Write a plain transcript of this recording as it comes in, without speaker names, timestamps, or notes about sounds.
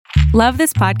Love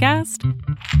this podcast?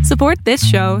 Support this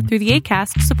show through the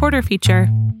Acast supporter feature.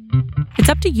 It's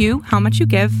up to you how much you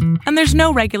give, and there's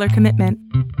no regular commitment.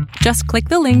 Just click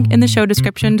the link in the show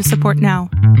description to support now.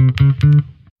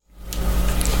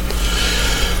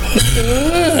 It's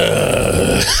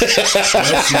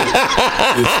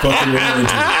fucking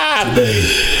today.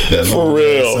 For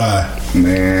real.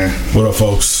 Man. What up,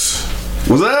 folks?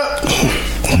 What's up?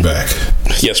 I'm back.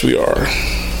 Yes, we are.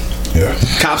 Yeah.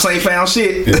 Cops ain't found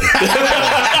shit. Get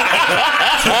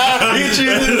you.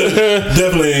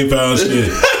 Definitely ain't found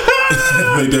shit.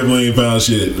 They definitely ain't found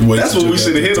shit. That's what we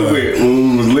should have hit them with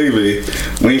when we was leaving.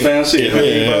 We ain't found shit. We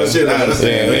ain't found shit. I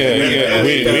understand. Yeah.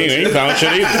 We ain't found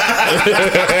shit either.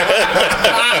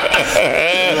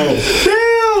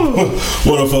 Damn.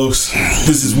 What up, folks?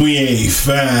 This is We Ain't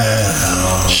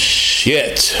Found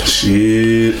Shit.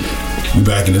 We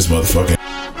back in this motherfucker.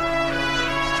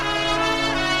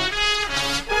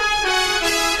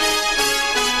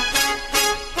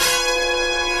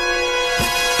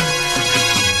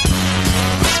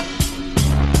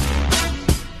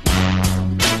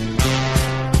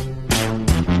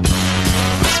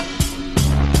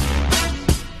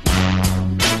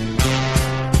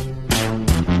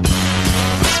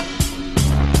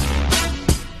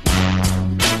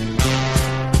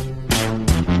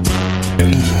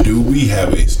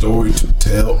 Story to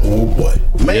tell or what?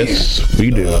 Man. Yes,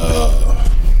 we do.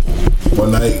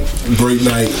 One night, great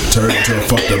night, turned into a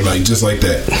fucked up night, just like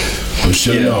that. We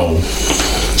should know.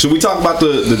 Should we talk about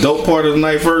the dope part of the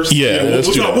night first? Yeah, we'll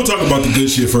talk about the good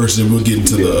shit first, and we'll get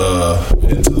into the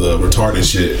retarded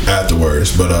shit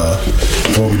afterwards. But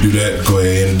before we do that, go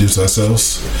ahead and introduce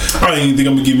ourselves. I don't even think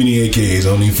I'm gonna give any AKs. I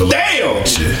don't even feel like damn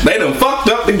shit. They done fucked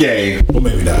up the game. Well,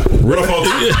 maybe not. Real folks.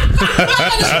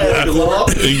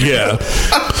 Yeah.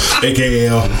 AKA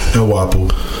El Wapo.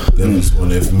 That was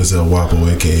one infamous El Wapo,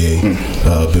 AKA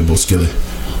Bimbo Skillet,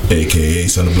 AKA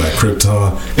Son of Black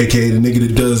Krypton, AKA the nigga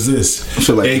that does this. I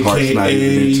feel like the heart's not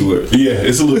even into it. Yeah,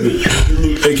 it's a little bit.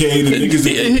 AKA the niggas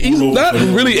that he's not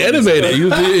really animated.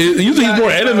 Usually he's more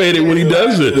animated when he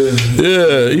does it.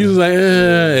 Yeah, he's like,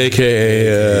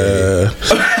 AKA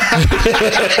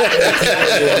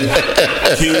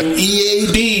King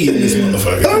EAD in this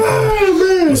motherfucker. Oh,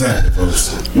 man. What's happening,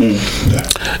 folks?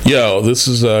 Yo, this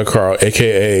is Carl,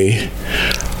 AKA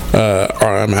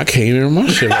I can't even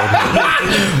remember shit right now.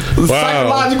 Wow.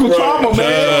 Psychological trauma, man.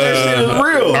 That shit is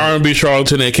real. R&B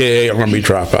Charlatan, AKA R&B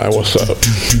Dropout. What's up?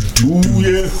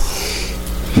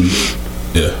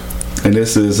 Yeah. And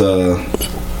this is the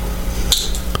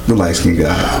light skinned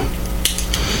guy.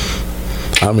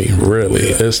 I mean, really,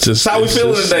 it's just how we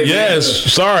feeling today. Yes, man.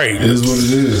 Sorry, it is what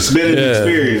it is. It's been an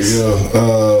experience.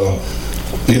 Yeah.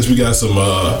 I guess we got some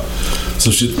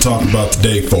shit to talk about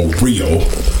today for real.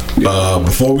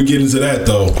 Before we get into that,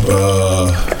 though,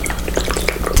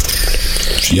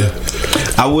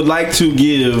 I would like to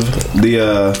give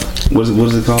the what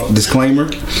is it called? Disclaimer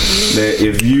that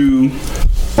if you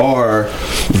are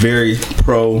very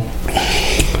pro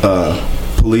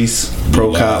police,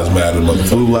 pro cop,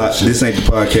 blue lives, this ain't the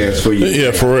podcast for you.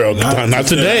 Yeah, for real. Not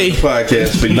today.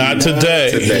 Podcast for you. Not today.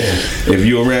 If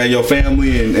you're around your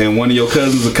family and one of your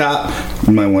cousins a cop,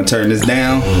 you might want to turn this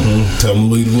down. Mm-hmm. Tell them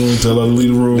to leave the room. Tell her to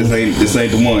leave the room. This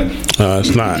ain't the one.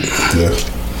 It's not.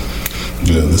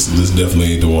 Yeah, this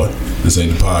definitely ain't the one. This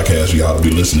ain't the podcast you ought to be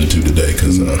listening to today,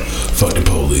 because fuck the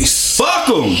police. Fuck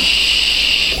them.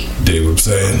 Dig what I'm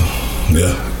saying?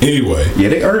 Yeah. Anyway. Yeah,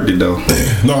 they earned it though.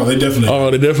 No, they definitely.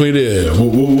 Oh, they definitely did. Yeah,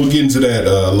 we'll get into that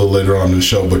a little later on in the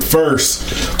show. But first,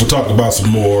 we'll talk about some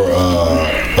more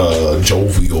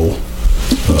jovial.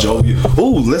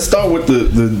 Ooh, let's start with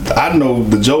the I know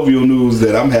the jovial news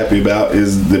that I'm happy about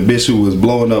is the bitch who was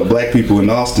blowing up black people in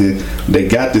Austin. They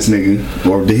got this nigga,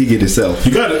 or did he get himself?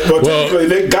 You got it. Well,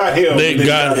 they got him. They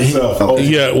got himself. Okay.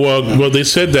 Yeah. Well, they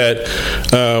said that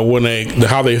when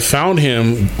how they found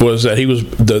him was that he was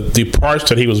the parts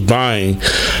that he was buying.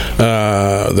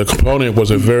 The component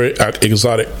was a very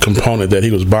exotic component that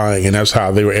he was buying, and that's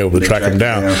how they were able to track him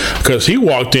down. Because he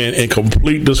walked in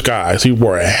complete disguise. He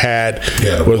wore a hat.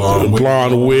 Yeah, with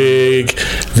blonde wig,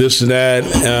 this and that,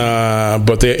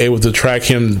 but they're able to track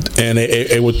him and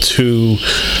they're able to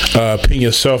ping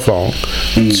his cell phone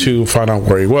to find out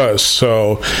where he was.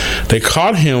 So they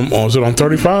caught him was it on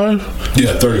 35?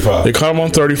 Yeah, 35. They caught him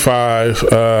on 35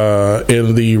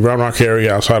 in the Round Rock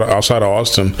area outside of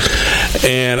Austin,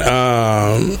 and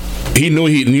he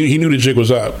knew the jig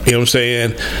was up. You know what I'm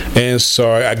saying? And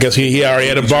so I guess he already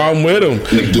had a bomb with him.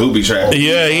 Nigga booby trap.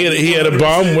 Yeah, he had a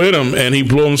bomb with him, and he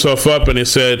blew himself up. And they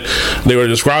said they were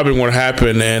describing what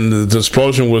happened, and the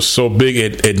explosion was so big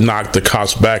it knocked the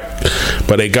cops back.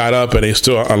 But they got up and they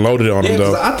still unloaded on him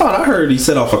though. I thought I heard he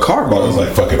set off a car bomb. It was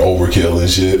like fucking overkill and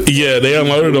shit. Yeah, they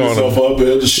unloaded on him.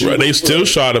 Right, they still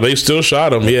shot him.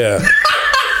 Yeah.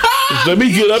 Let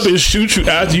me get up and shoot you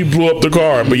after you blew up the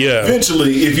car. But yeah,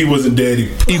 eventually, if he wasn't dead,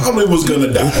 he probably was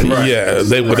gonna die. Right. Yeah,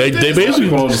 they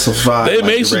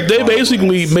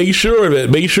basically made sure this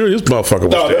motherfucker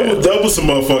was dead. There was some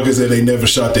motherfuckers that they never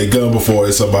shot their gun before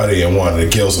at somebody and wanted to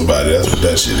kill somebody. That's what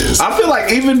that shit is. I feel like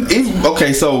even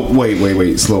okay. So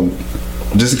wait, slow.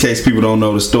 Just in case people don't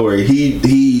know the story,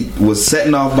 he was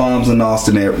setting off bombs in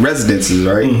Austin at residences,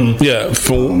 right? Mm-hmm. Yeah,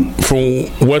 from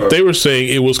what they were saying,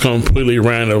 it was completely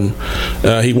random.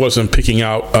 He wasn't picking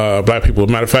out black people.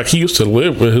 Matter of fact, he used to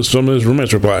live with some of his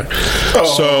roommates were black.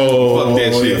 That's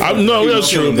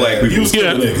true. Black people.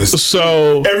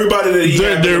 So everybody that he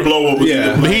had to blow up.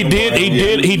 Yeah, he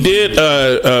did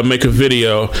make a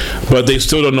video, but they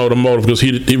still don't know the motive because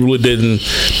he really didn't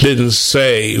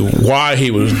say why he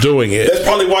was doing it. That's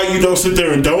probably why you don't sit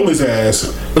there and dome his ass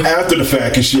after the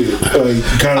fact and shit.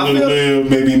 Kind of live,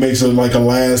 maybe makes a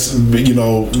last,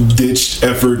 ditch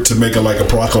effort to make a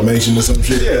proclamation or some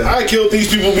shit. Yeah. I killed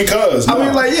these people because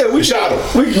we shot them.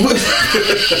 We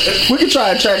can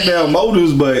try and track down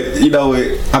motives, but if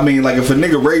a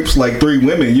nigga rapes like 3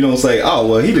 women, you don't say, oh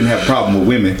well, he didn't have a problem with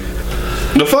women.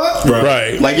 The fuck?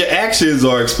 Right. Like your actions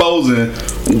are exposing,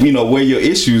 where your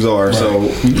issues are. Right. So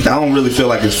I don't really feel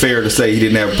like it's fair to say he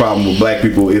didn't have a problem with black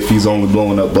people if he's only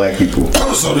blowing up black people.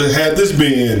 So had this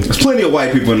been, there's plenty of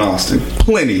white people in Austin.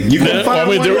 Plenty. You couldn't find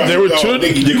one. There were 2.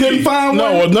 You couldn't find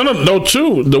one. No,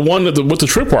 2. The one with the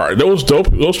tripwire. Those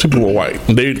people were white.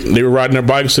 They were riding their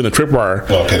bikes in the tripwire.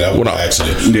 Okay, that was an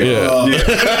accident. Yeah. He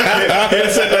had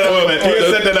set that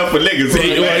up for niggas.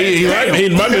 He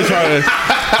might be trying to.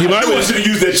 He might be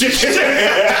use that shit.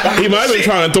 He might have been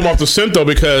trying to throw him off the scent though,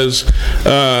 because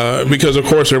of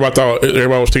course everybody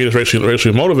was thinking it's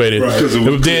racially motivated. Right.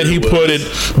 But then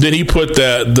he put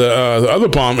the other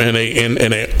bomb in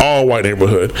a all white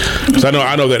neighborhood. Because I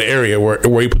know that area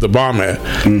where he put the bomb at.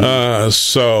 Mm-hmm.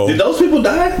 So did those people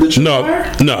die? No,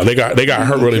 they got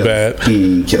hurt really bad.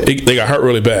 They got hurt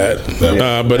really bad.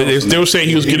 But they were saying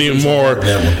he was getting more.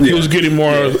 He was getting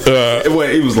more.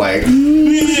 He was like.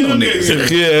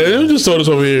 Yeah, just throw this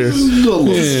over here.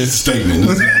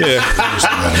 Statement. Yeah.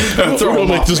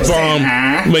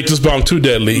 Make this bomb too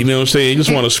deadly. You know what I'm saying? You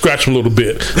just want to scratch him a little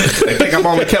bit. They think I'm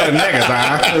only killing niggas,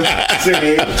 huh?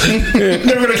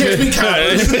 Never gonna catch me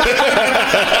cowards.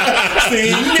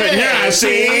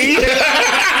 See?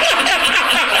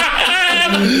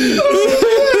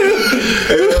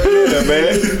 Yeah,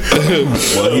 man.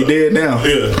 Well, he did now.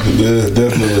 Yeah,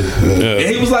 definitely. Yeah.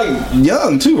 And he was like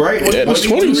young too, right? Yeah, it was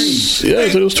 20s. Yeah,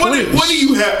 it was 20s. What do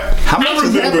you have? How much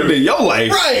has happened in your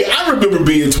life? Right. I remember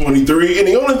being 23, and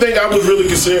the only thing I was really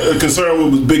concerned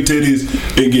with was big titties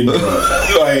and getting drunk.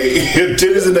 Like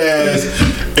titties and ass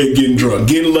and getting drunk,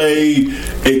 getting laid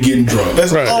and getting drunk.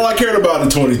 That's all I cared about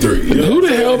at 23. Who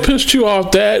the hell pissed you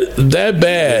off that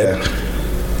bad? Yeah.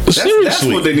 Seriously, that's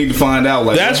what they need to find out.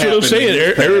 Like, that's what I'm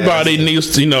saying. Everybody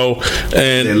needs to,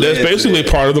 and that's basically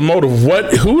part of the motive.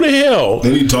 Who the hell?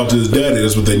 They need to talk to his daddy.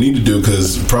 That's what they need to do,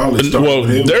 because probably. Well,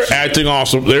 they're acting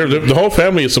awesome. The whole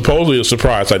family is supposedly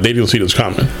surprised, like they didn't see this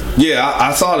coming. Yeah,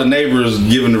 I saw the neighbors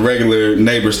giving the regular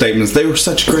neighbor statements. They were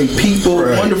such great people,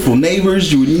 wonderful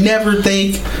neighbors. You would never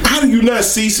think. How do you not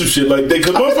see some shit like that?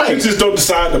 Because motherfuckers just don't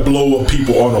decide to blow up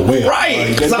people on a whim. Right.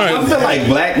 Because I feel like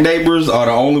black neighbors are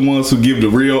the only ones who give the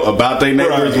real about their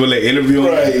neighbors when they interview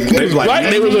them. Right. They be like, black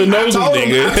neighbors are nosy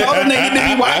niggas. I told them they need to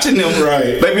be watching them.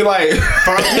 Right. They be like, 5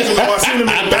 years ago, I seen them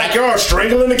in the backyard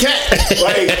strangling the cat.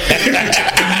 Like,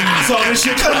 saw this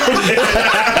shit coming.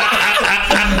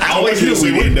 Always here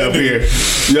we end up here.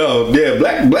 Yo, yeah,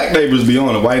 black neighbors be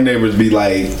on it. White neighbors be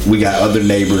like, we got other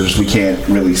neighbors. We can't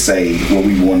really say what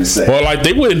we want to say. Well, like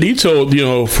they went in detail,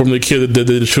 from the kid that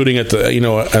did the shooting at the,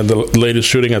 at the latest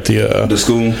shooting at the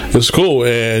school. The school,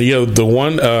 and the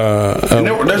one. And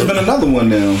there's been another one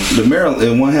now. The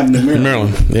Maryland one happened in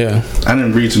Maryland. Yeah. I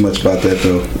didn't read too much about that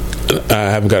though. I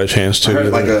haven't got a chance to. I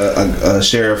heard like a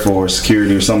sheriff or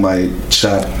security or somebody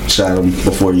shot him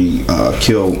before he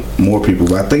killed more people.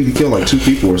 But I think he killed like 2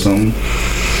 people or something.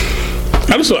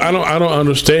 I don't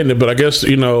understand it, but I guess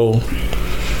if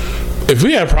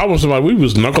we had problems with somebody, we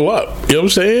was knuckle up. You know what I'm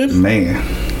saying? Man.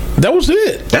 That was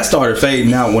it. That started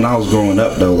fading out when I was growing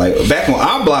up, though. Like, back on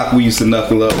our block, we used to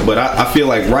knuckle up, but I feel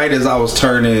like right as I was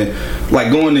turning,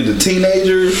 like, going into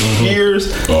teenager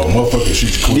years. Oh, motherfuckers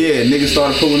shoot you quick. Yeah, niggas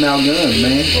started pulling out guns,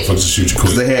 man. Motherfuckers shoot you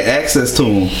quick. Because they had access to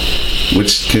them,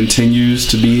 which continues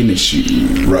to be an issue.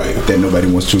 Right. That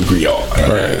nobody wants to agree on.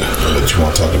 Right. But you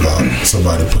want to talk about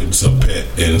somebody putting some pet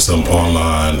in some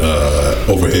online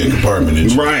overhead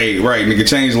compartment. Right. Nigga,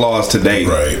 change laws today.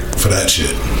 Right. For that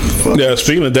shit. Yeah,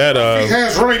 speaking of that, he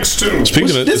has rights too.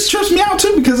 This trips me out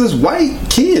too because it's white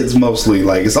kids mostly.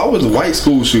 Like, it's always a white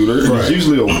school shooter. Right. It's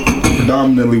usually a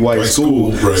predominantly white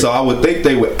school. Right. So I would think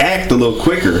they would act a little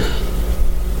quicker.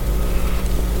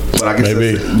 But I guess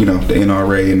maybe that's, the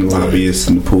NRA and the lobbyists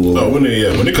and the pool. No, when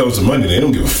it comes to money, they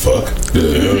don't give a fuck.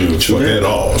 They don't give a fuck at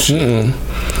all.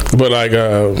 But like,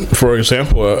 for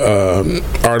example,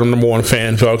 our number one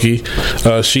fan, Felky,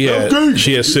 she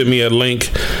had sent me a link.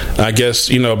 I guess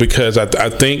because I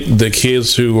think the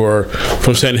kids who are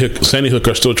from Sandy Hook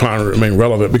are still trying to remain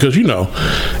relevant because in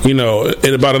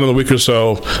about another week or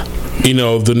so,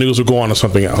 the news will go on to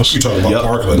something else. You're talking about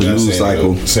Parkland, the news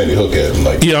cycle. Sandy Hook had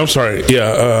I'm sorry.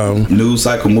 News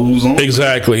cycle moves on.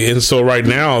 Exactly, and so right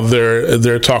now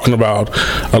they're talking about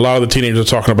a lot of the teenagers are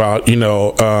talking about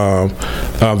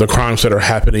the crimes that are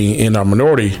happening in our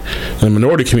minority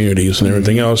communities and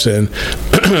everything else, and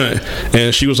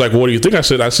and she was like, "What do you think?" I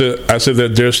said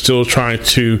that they're still trying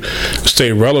to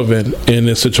stay relevant in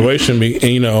this situation,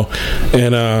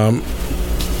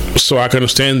 so I can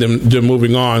understand them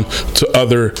moving on to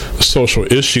other social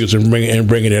issues and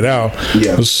bringing it out.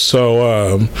 Yeah.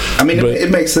 So it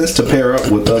makes sense to pair up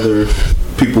with other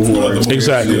people who are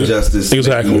exactly justice,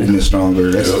 movement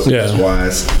stronger. That's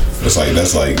wise.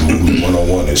 That's like movement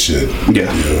 101 and shit.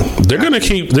 Yeah. They're gonna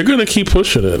keep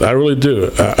pushing it. I really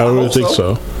do. I really think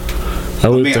so. I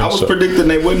was predicting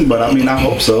they wouldn't, but I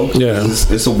hope so. Yeah.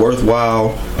 It's a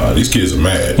worthwhile. These kids are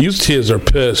mad. These kids are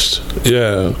pissed.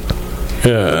 Yeah.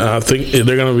 Yeah, I think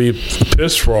they're going to be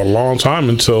pissed for a long time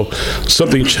until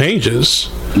something changes.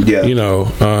 Yeah,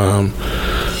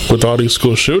 with all these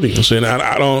school shootings, and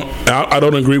I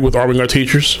don't agree with arming our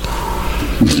teachers.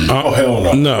 Oh hell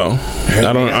no! No,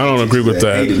 I don't agree with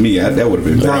that. Hated me. That would have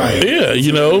been bad. Right. Yeah,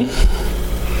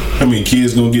 I mean,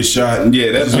 kids gonna get shot.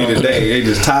 Yeah, that'd be the day. They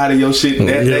just tired of your shit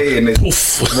that day, and they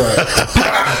poof. Right.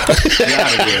 Get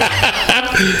out of here.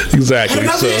 Exactly.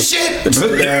 Shit.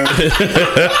 Drinking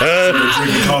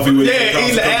coffee with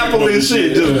eating the apple and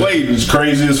shit, just waiting. It's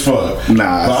crazy as fuck.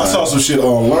 Nah, I saw some shit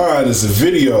online. It's a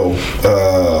video.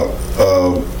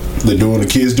 The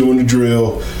kids doing the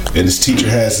drill, and this teacher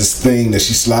has this thing that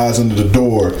she slides under the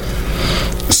door.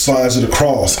 Slides it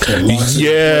across and locks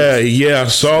I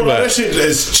saw that. That shit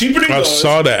is cheaper than guns. I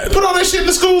saw that. Put all that shit in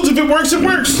the schools. If it works, it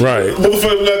works. Right.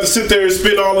 Motherfucker got to sit there and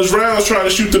spin all his rounds trying to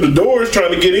shoot through the doors,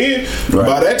 trying to get in. Right.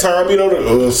 By that time,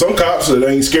 some cops that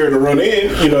ain't scared to run in,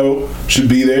 should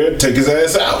be there, take his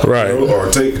ass out. Right. Or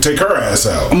take her ass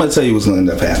out. I'm going to tell you what's going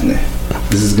to end up happening.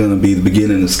 This is going to be the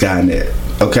beginning of Skynet.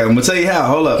 Okay, I'm going to tell you how.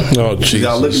 Hold up. Oh, Jesus.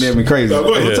 Y'all looking at me crazy. No, I'm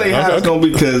going to tell you how it's going to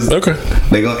be because they're going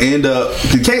to end up...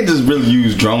 You can't just really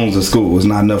use drones in school. There's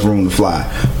not enough room to fly.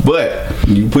 But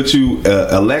you put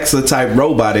Alexa-type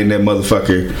robot in that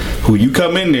motherfucker who you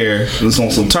come in there, it's on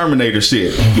some Terminator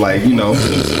shit. Like,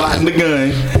 spotting the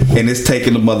gun, and it's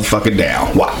taking the motherfucker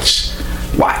down. Watch.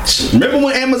 Remember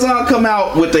when Amazon come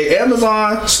out with the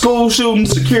Amazon school shooting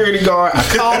security guard? I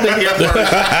called it here first.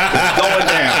 It's going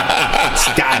down.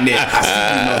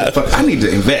 Skynet. I need to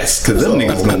invest because them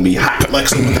niggas gonna be hot. Like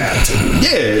something happened.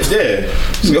 Yeah. They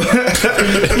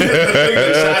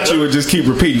shot you and just keep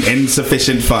repeating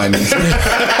insufficient funds.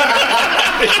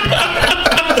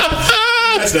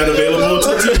 That's not available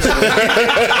until Tuesday.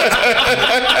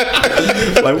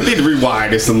 Like, we need to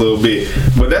rewind this a little bit,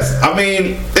 but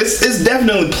it's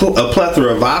definitely a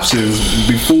plethora of options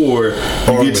before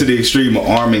you get to the extreme of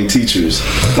arming teachers.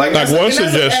 Like one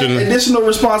suggestion, additional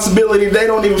responsibility they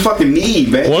don't even fucking need,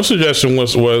 man. One suggestion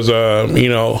was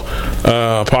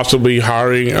possibly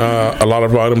hiring a lot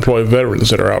of unemployed veterans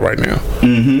that are out right now.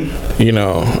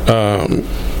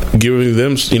 Giving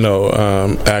them,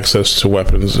 access to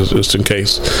weapons just in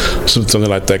case something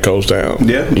like that goes down.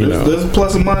 Yeah, there's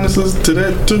plus and minuses to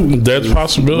that too. That's a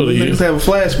possibility. Niggas have a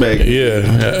flashback. Yeah,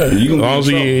 as long as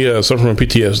you suffer from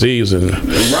PTSDs and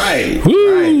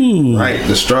right,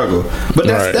 the struggle. But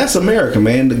that's America,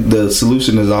 man. The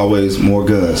solution is always more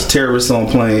guns. Terrorists on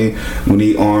plane. We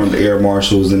need armed air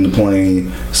marshals in the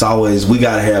plane. It's always we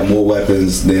gotta have more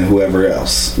weapons than whoever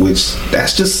else. Which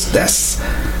that's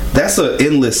an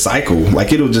endless cycle.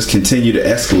 Like, it'll just continue to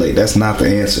escalate. That's not the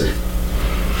answer.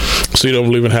 So you don't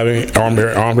believe in having armed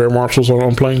air marshals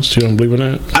on planes? You don't believe in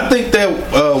that? I think that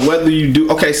whether you do,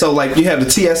 okay, so like you have the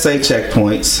TSA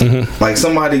checkpoints, like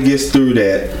somebody gets through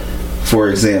that, for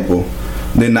example,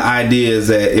 then the idea is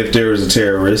that if there is a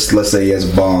terrorist, let's say he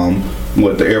has a bomb,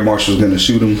 what, the air marshal's gonna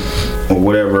shoot him or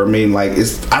whatever. I mean, like,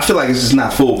 I feel like it's just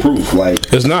not foolproof.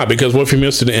 Like, it's not, because what if you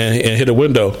missed it and hit a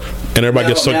window and everybody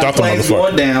gets sucked off the motherfucker?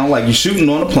 Going down, like you're shooting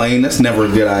on a plane, that's never a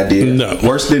good idea. No,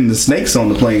 worse than the snakes on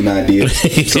the plane idea.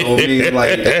 So I mean,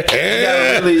 like, you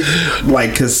gotta really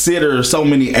like consider so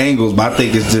many angles. But I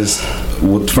think it's just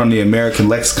from the American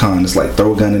lexicon, it's like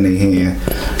throw a gun in their hand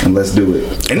and let's do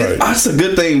it. And it's a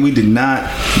good thing we did not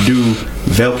do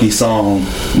Velky's song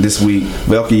this week.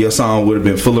 Velky, your song would have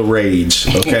been full of rage,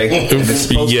 okay? It's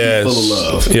supposed to be full of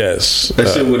love. Yes. That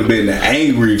shit would have been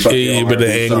angry fucking it would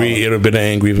have been an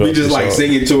angry We just like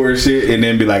singing to her shit and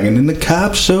then be like, and then the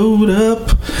cop showed up,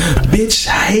 bitch,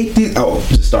 I hate this. Oh,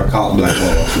 just start calling, like,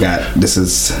 oh, I forgot, this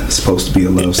is supposed to be a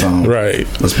love song. Right.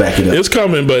 Let's back it up. It's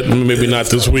coming, but maybe not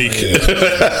this week.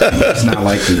 It's not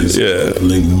like this. Yeah.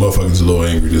 The motherfuckers a little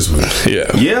angry this week.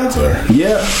 Yeah. Yeah. Sorry.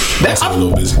 Yeah. That's a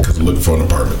little busy because I'm looking for an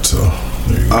apartment, so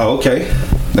there you go. Oh, okay.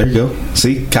 There you go.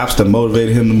 See, cops done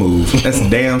motivated him to move. That's a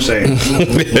damn shame.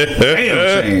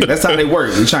 Damn shame. That's how they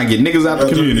work. They trying to get niggas out the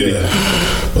community. Yeah.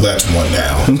 Well, that's one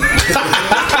now.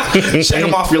 Check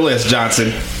them off your list,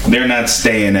 Johnson. They're not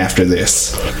staying after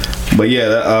this. But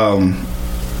yeah,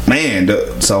 man.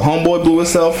 So homeboy blew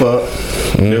himself up.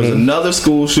 There was another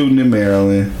school shooting in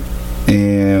Maryland,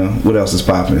 and what else is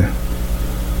popping?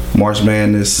 March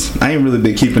Madness. I ain't really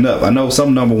been keeping up. I know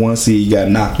some number one seed got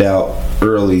knocked out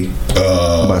early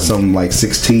by something like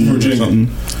 16 or something.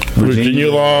 Virginia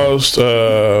lost.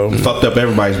 Fucked up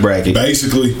everybody's bracket.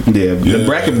 Basically. Yeah. The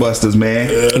bracket busters, man.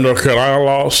 North Carolina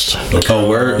lost. Oh,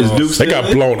 where is Duke? They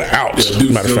got blown out.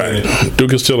 Matter of fact,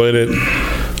 Duke is still in it.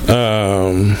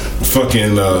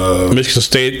 Michigan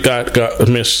State got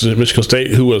Michigan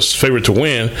State, who was favored to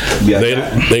win.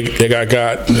 They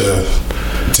got.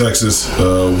 Texas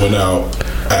went out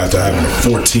after having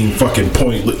a 14 fucking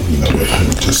point.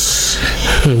 Just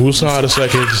we'll saw it a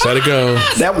second. Just let it go.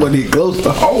 That one hit close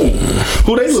to home.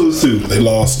 Who they lose to? They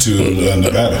lost to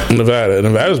Nevada.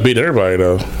 Nevada's beat everybody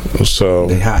though. So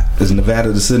they hot. Is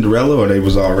Nevada the Cinderella, or they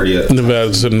was already up?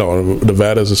 Nevada's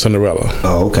the Cinderella.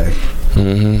 Oh, okay.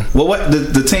 Mm-hmm. Well, what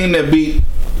the team that beat?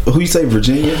 Who you say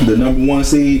Virginia, the number one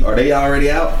seed? Are they already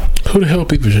out? Who the hell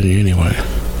beat Virginia anyway?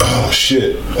 Oh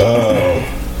shit.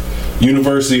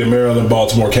 University of Maryland,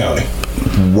 Baltimore County.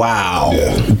 Wow.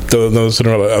 Yeah. The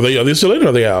Cinderella. Are they still in or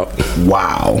are they out?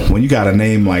 Wow. When you got a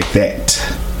name like that,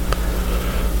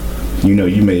 you know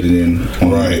you made it in.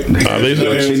 Right. Right.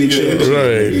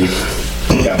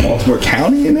 You got Baltimore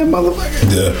County in that motherfucker?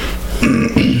 Yeah.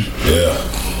 Yeah.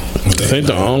 I think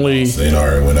the only St.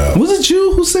 already went out. Was it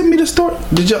you who sent me the story?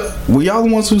 Were y'all the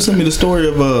ones who sent me the story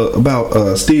of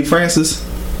about Steve Francis?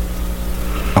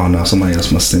 Oh no, somebody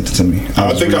else must have sent it to me.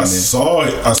 I think I saw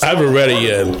it. I haven't read it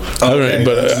yet. I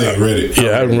haven't read it.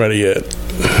 Yeah, I haven't read it yet.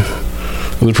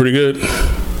 Was it pretty good?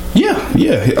 Yeah.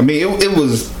 I mean, it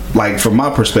was like, from my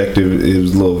perspective, it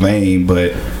was a little vain,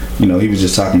 but you know, he was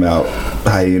just talking about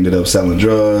how he ended up selling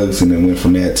drugs and then went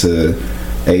from that to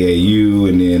AAU,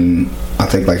 and then I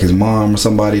think like his mom or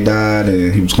somebody died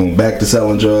and he was going back to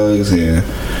selling drugs, and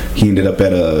he ended up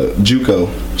at a JUCO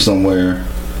somewhere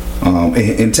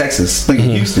in Texas, I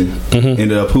think Houston.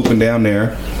 Ended up hooping down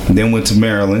there, and then went to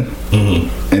Maryland,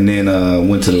 and then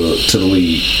went to the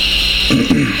league.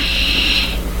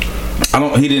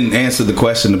 He didn't answer the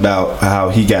question about how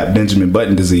he got Benjamin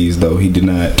Button disease, though. He did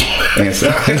not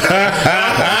answer.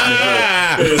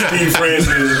 Steve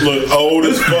Francis look old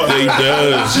as fuck. He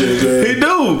does. He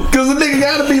do, because the nigga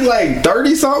gotta be like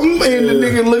 30 something, and the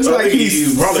nigga looks like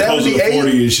he's probably close to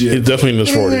 40 and shit. He's definitely in his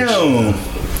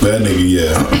 40s. That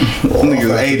nigga,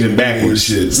 nigga's aging backwards.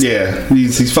 Shit. Yeah,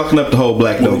 he's fucking up the whole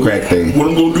black no crack thing. What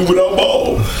I'm gonna do without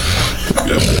ball?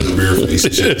 Beer face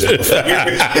and shit.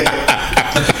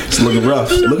 It's looking rough.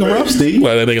 Steve.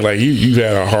 Like that nigga, like you've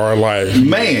had a hard life,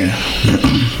 man.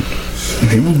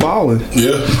 He was balling.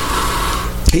 Yeah.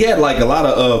 He had like a lot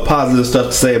of positive stuff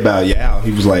to say about Yao.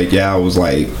 He was like, Yao was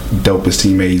like dopest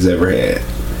teammate he's ever had,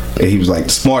 and he was like the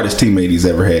smartest teammate he's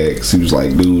ever had. Cause he was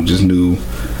like, dude just knew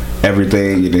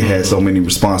everything, and it had so many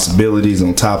responsibilities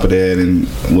on top of that and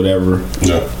whatever.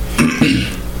 Yeah.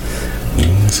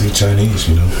 You say Chinese,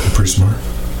 you know, I'm pretty smart.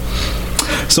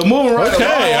 So moving right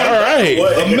along. All right.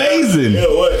 What? Amazing. Yeah,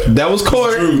 what? That was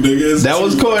court. True, nigga. That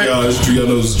was court. Yeah, it's true. I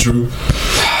know it's true.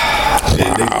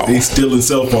 Wow. They stealing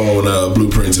cell phone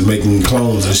blueprints and making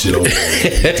clones and shit over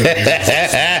there.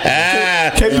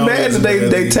 Can't be mad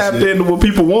that they tapped into what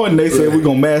people want and they said we're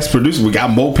gonna mass produce. We got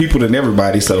more people than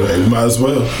everybody, so we might as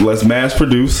well. Let's mass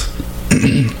produce.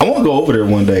 I want to go over there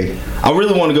one day. I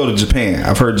really want to go to Japan.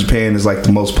 I've heard Japan is like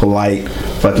the most polite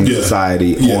fucking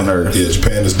society on earth. Yeah,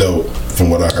 Japan is dope from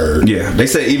what I heard. Yeah, they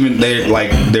say even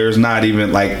there's not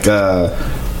even like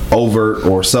overt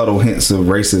or subtle hints of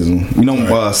racism. You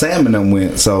know, Sam and them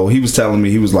went, so he was telling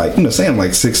me, he was like, Sam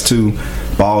like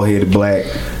 6'2", bald headed, black.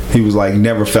 He was like,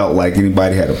 never felt like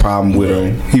anybody had a problem with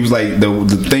him. He was like, the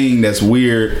thing that's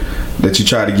weird that you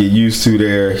try to get used to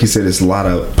there, he said it's a lot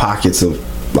of pockets of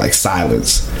like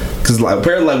silence, because like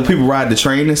apparently like when people ride the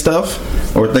train and stuff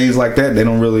or things like that, they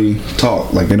don't really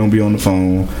talk. Like they don't be on the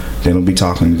phone, they don't be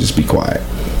talking, they just be quiet.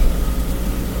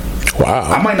 Wow.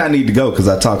 I might not need to go because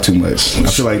I talk too much. I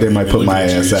feel like they might put my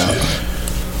ass out.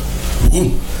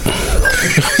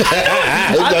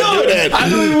 I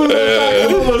knew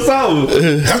he was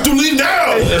something. Have to leave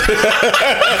now.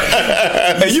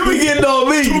 And you be getting on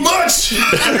me too much.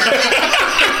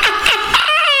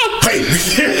 Hey.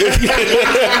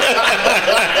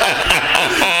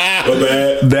 My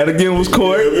bad. That again was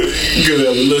court.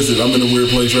 Good. Listen, I'm in a weird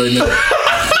place right now.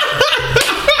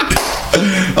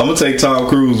 I'm gonna take Tom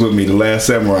Cruise with me. The Last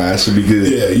Samurai. I should be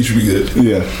good. Yeah, you should be good.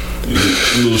 Yeah.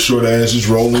 Little short ass just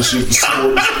rolling shit.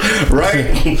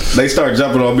 Right? They start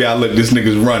jumping on me. I look, this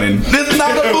nigga's running. This is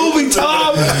not a movie,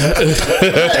 Tom.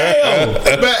 Damn.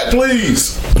 Back,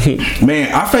 please.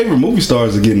 Man, our favorite movie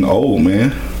stars are getting old,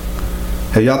 man.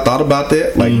 Have y'all thought about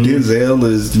that? Like Denzel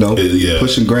is,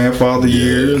 pushing grandfather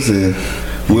years, and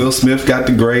Will Smith got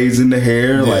the grays in the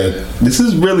hair. Yeah. Like, this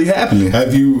is really happening.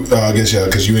 Have you, I guess,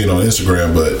 because you ain't on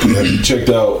Instagram, but have you checked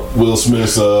out Will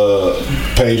Smith's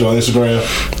page on Instagram?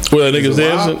 Well, that nigga's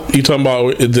dancing? You talking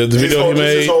about the video he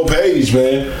made? His whole page,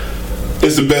 man.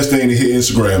 It's the best thing to hit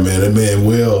Instagram, man. That man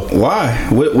Will. Why?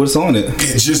 What's on it?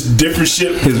 It's just different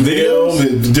shit. His videos?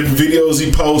 Different videos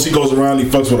he posts. He goes around, he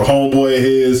fucks with a homeboy of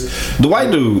his. The white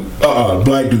dude?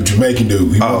 Black dude, Jamaican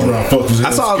dude. He goes around, fucks with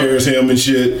him, scares him and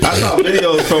shit. I saw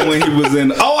videos from when he was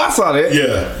in... Oh, I saw that.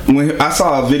 Yeah. When I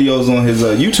saw videos on his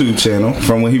YouTube channel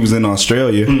from when he was in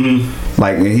Australia. Mm-hmm.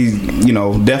 Like, and he's,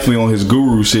 definitely on his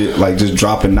guru shit, like just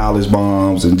dropping knowledge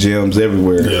bombs and gems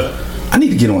everywhere. Yeah. I need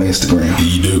to get on Instagram. Yeah,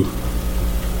 you do.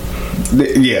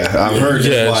 Yeah, I've heard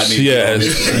yes,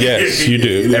 you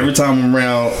do. Every time I'm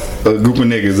around a group of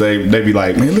niggas, they be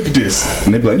like, man, look at this.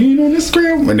 And they be like, you ain't on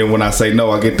Instagram? And then when I say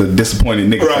no, I get the disappointed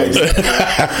nigga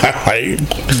face.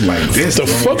 Like, this the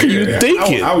fuck are you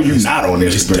thinking? How are you not on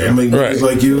Instagram? Right.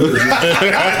 Like you.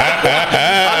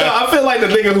 I feel like the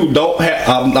nigga who don't have,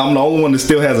 I'm the only one that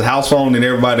still has a house phone and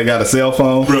everybody got a cell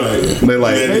phone. Right. They're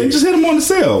like, man, just hit him on the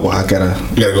cell. Well, you gotta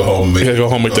go home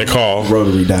and make that call.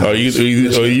 Rotary dial. Are you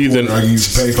then? I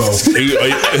use payphone.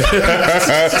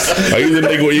 Are you the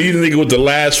nigga with the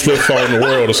last flip phone in the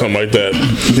world or something like that?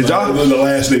 Did y'all? The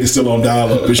last nigga still on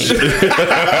dial up and shit.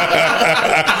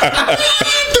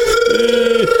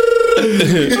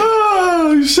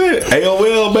 Oh shit!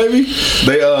 AOL baby.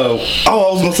 They I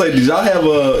was gonna say, did y'all have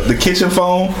the kitchen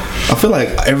phone? I feel like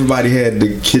everybody had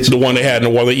the kitchen. The one they had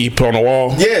in the wall that you put on the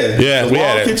wall. Yeah, we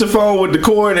had kitchen phone with the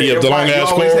cord. And the long ass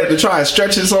cord. Had to try and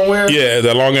stretch it somewhere. Yeah,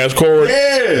 that long ass cord.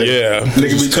 Yeah.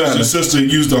 Nigga be trying. Your sister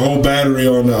used the whole battery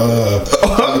on the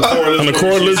cordless. On the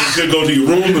cordless. You could go to your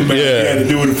room and you had to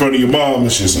do it in front of your mom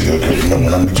and shit. So,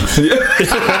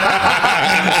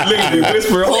 nigga be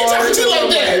whispering hard. Like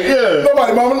that. Yeah.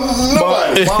 Nobody, mama.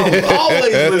 Nobody. Mom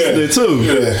always listening too.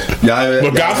 Yeah.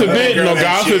 But God forbid you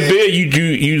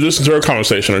listen to her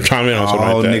conversation or chime in on something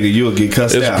like that. Nigga, you'll get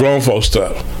cussed out. It's grown folk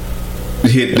stuff. They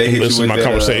hit Listen you with my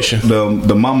conversation.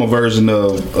 The mama version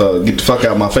of get the fuck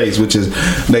out of my face, which is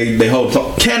they hold.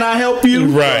 Can I help you?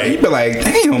 Right. You be like,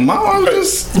 damn, mama,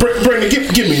 just Brandon,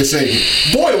 give me a second.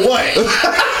 Boy, what?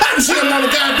 She on the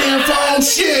goddamn phone.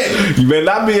 Shit. You better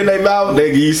not be in their mouth.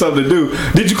 They give you something to do.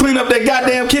 Did you clean up that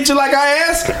goddamn kitchen like I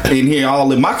asked? And hear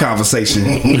all in my conversation.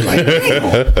 Like,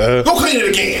 damn. Go clean it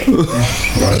again.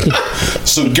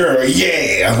 So, girl,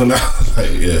 yeah. And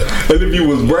if you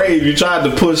was brave, you tried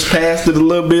to push past it a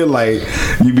little bit, like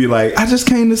you be like, I just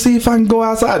came to see if I can go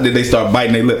outside. Then they start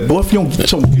biting their lip. Boy, if you don't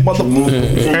get your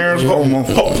motherfucking parents home,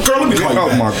 girl, let me call you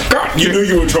back. My God, you knew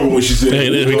you were in trouble when she said, hey,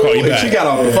 let me call you back. She got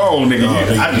off the phone, nigga.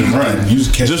 I just run. You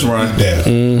just run.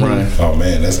 Run. Oh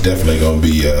man, that's definitely gonna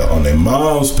be on their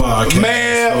mom's podcast.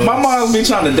 Man, my mom be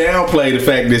trying to downplay the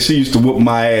fact that she used to whoop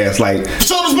my ass. Like,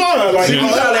 so does mine. Like, she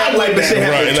was trying to act like that shit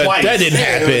happened twice. That didn't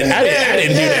happen. I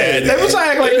didn't do that. They was trying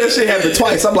to act like that shit happened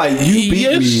twice. I'm like, you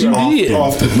beat me often.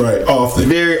 Often.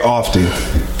 Very often.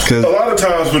 A lot of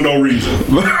times for no reason.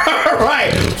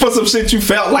 Right. For some shit you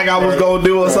felt like I was going to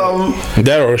do or something.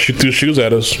 That or she threw shoes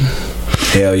at us.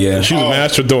 Hell yeah. She was a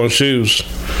master throwing shoes.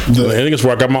 I think it's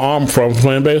where I got my arm from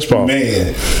playing baseball.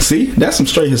 Man. See, that's some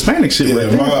straight Hispanic shit right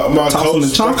there. My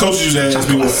coach used to ask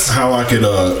me how I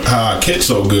catch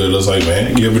so good. I was like,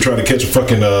 man, you ever try to catch a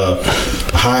fucking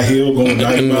high heel going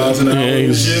 90 miles an hour?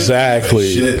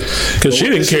 Exactly. Because she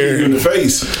didn't care. You in the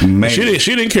face. Man.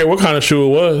 She didn't care what kind of shoe it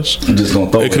was. I'm just gonna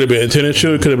throw it. Could have been a tennis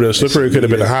shoe. It could have been a slipper. It could have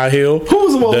been a high heel. Who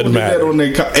was the one who did that on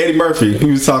there? Eddie Murphy.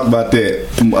 He was talking about that.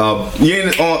 I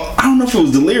don't know if it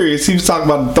was Delirious. He was talking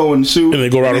about throwing the shoe and they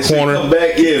go around the corner. Come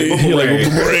back,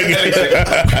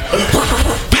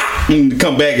 and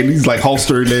come back and he's like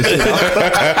holstering that shit.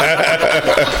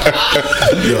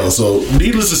 Yo, so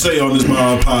needless to say, on this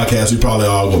podcast, we probably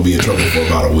all gonna be in trouble for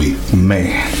about a week,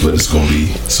 man. But it's gonna be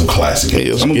some classic.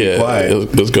 I'm gonna be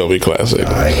quiet. It's gonna be classic.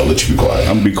 I ain't gonna let you be quiet.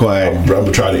 I'm gonna be quiet. I'm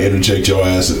gonna try to interject your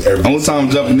ass. Only time I'm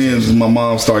jumping in is my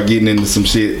mom start getting into some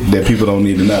shit that people don't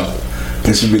need to know.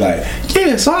 And she'd be like,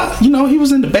 yeah, so he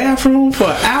was in the bathroom for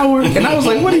an hour. And I was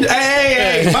like, what are you,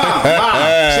 hey, mom,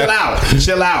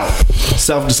 chill out.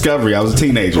 Self-discovery. I was a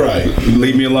teenager. Right.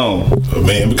 Leave me alone. A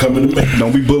man becoming a man.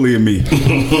 Don't be bullying me.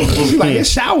 She's like, his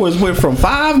showers went from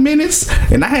 5 minutes,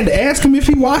 and I had to ask him if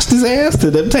he washed his ass, to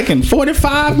them taking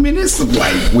 45 minutes.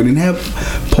 Like, we didn't have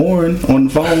porn on the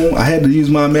phone. I had to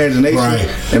use my imagination. Right.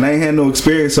 And I ain't had no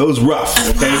experience, so it was rough.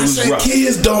 Okay? It was rough.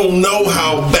 Kids don't know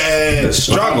how bad, the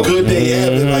struggle, good they have.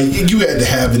 Like, you had to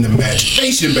have an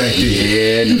imagination back then.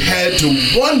 Yeah. You had to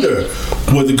wonder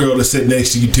what the girl that sat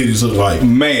next to you titties look like.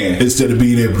 Man. Instead of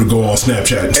being able to go on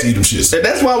Snapchat and see them shits. And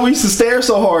that's why we used to stare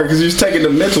so hard, because you're just taking the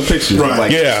mental pictures. Right.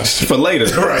 Like, yeah. For later.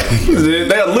 Right.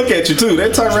 They'll look at you too.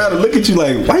 They'll turn around and look at you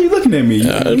like, why are you looking at me?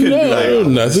 You couldn't be like,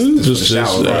 nothing. Just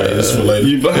shower. Right. That's for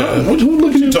later. What you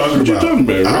looking at? Talking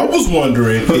about? I was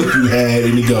wondering if you had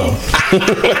any gum.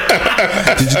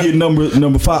 Did you get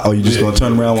number 5? Oh, you just gonna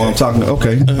turn around while I'm talking?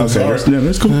 Okay. That's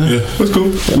cool. Yeah. That's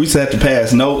cool. We used to have to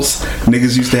pass notes.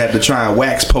 Niggas used to have to try and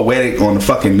wax poetic on the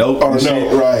fucking note. Oh,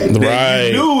 no, right. You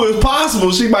knew it was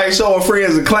possible. She might show her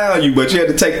friends and clown you, but you had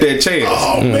to take that chance.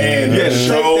 Oh, man. Yeah,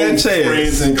 show take that chance.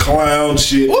 Friends and clown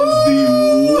shit is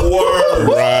the worst.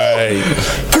 Right.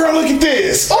 Girl, look at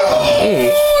this.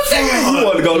 You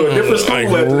want to go to a different school.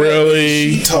 Like,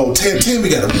 really? She told Timmy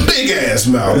got a big ass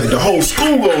mouth. Like, the whole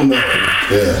school gonna know.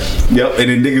 Yeah. Yep. And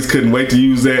then niggas couldn't wait to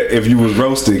use that if you was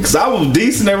roasted, because I was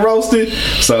decent at roasting.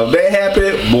 So if that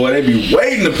happened, boy, they be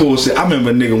waiting to pull shit. I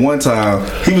remember a nigga one time,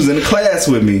 he was in the class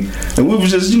with me, and we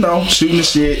was just shooting the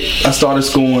shit. I started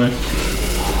scoring.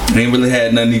 Ain't really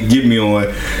had nothing to get me on.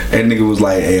 And nigga was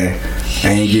like, hey, I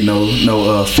ain't get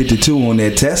no 52 on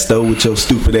that test though with your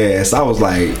stupid ass. I was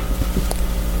like,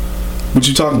 what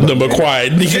you talking about? Number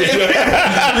quiet.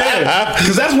 Yeah.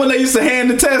 Because that's when they used to hand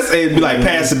the test and be like,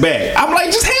 pass it back. I'm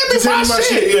like, just hand me my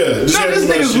shit. Yeah. No, this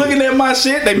nigga's looking at my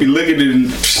shit. They be looking at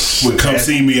it. Would come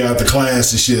see me out the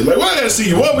class and shit. Like, well, I gotta see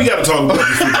you. What we gotta talk about this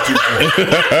 52 for?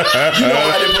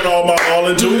 I didn't put all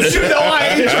into it. You know I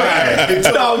ain't trying.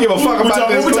 I don't give a fuck about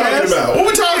this class. What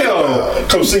we talking about?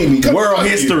 Come see me. World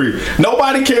history.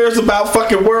 Nobody cares about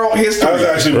fucking world history. I was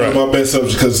actually one of my best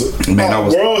subjects because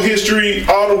world history,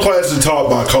 all them classes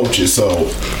taught by coaches, so.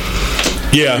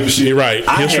 Yeah, you're right.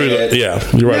 History,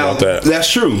 you're right about that. That's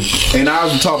true. And I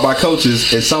was taught by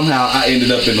coaches, and somehow I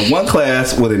ended up in the one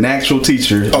class with an actual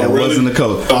teacher that wasn't a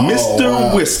coach.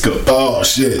 Mr. Whisker. Oh,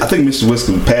 shit. I think Mr.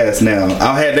 Whisker passed now.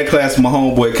 I had that class with my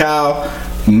homeboy Kyle.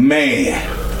 Man,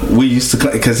 we used to,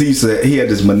 because he had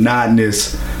this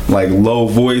monotonous, like, low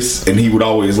voice, and he would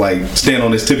always like stand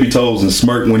on his tippy toes and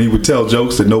smirk when he would tell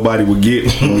jokes that nobody would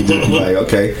get. And we just be like,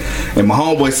 okay. And my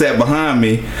homeboy sat behind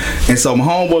me, and so my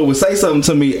homeboy would say something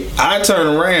to me. I turn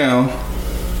around.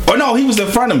 Oh no, he was in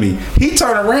front of me. He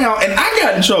turned around and I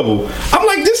got in trouble. I'm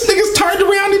like, this nigga's turned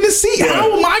around in the seat. Right.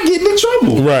 How am I getting in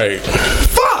trouble? Right.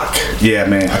 Fuck. Yeah,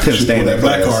 man. I couldn't stand that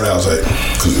black card out. Like,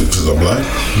 because I'm black.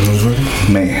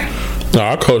 Man. No,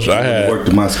 our coach. I worked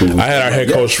at my school. I had our head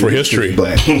coach for history.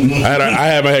 I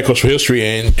had my head coach for history,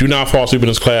 and do not fall asleep in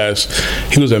his class.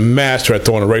 He was a master at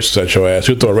throwing erasers at your ass.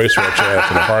 He would throw erasers at your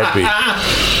ass in a heartbeat.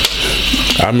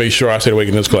 I made sure I stayed awake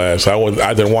in this class.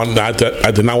 I did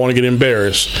not want to get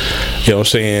embarrassed. You know what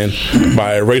I'm saying?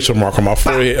 By a eraser mark on my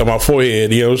forehead.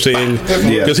 You know what I'm saying?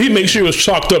 Because he made sure it was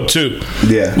chalked up too.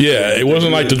 Yeah. Yeah. It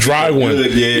wasn't like the dry one.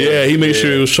 Yeah. He made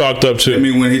sure it was chalked up too. I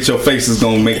mean, when it hit your face, it's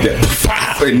gonna make that,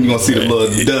 and you're gonna see the little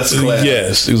dust cloud.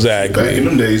 Yes, exactly. Back in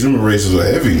them days, them erasers were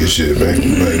heavy as shit. Back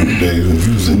in the days when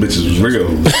using bitches was real.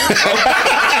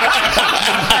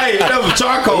 Hey, that was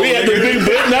charcoal. We had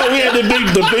the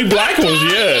the big black ones,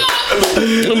 yeah.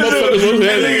 The motherfuckers was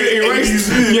heavy.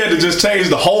 You had to just change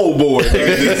the whole board. Can't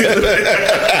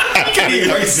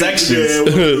erase sections.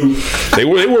 They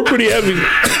were pretty heavy.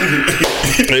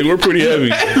 They were pretty heavy.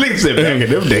 Niggas said back in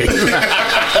them days.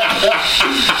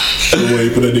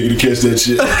 Wait for that nigga to catch that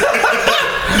shit.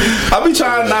 I be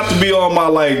trying not to be on my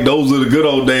like those are the good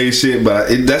old days shit, but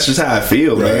that's just how I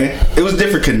feel, man. It was a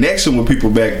different connection with people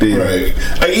back then. Right.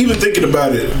 Like, even thinking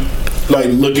about it, like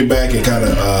looking back and kind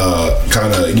of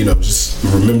just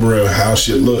remembering how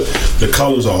shit looked. The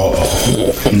colors are all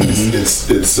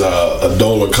it's a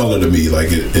duller color to me.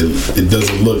 Like it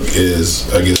doesn't look as,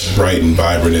 I guess, bright and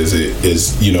vibrant as it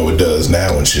does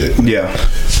now and shit. Yeah, I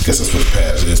guess that's what the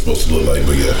past is supposed to look like.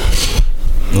 But yeah.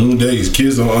 Days,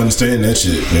 kids don't understand that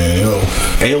shit, man.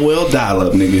 AOL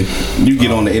dial-up, nigga. You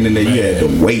get on the internet, you had to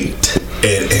wait,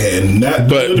 and not.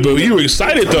 But you were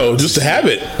excited though, just to have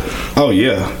it. Oh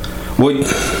yeah. Well,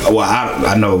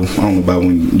 I know. I don't know about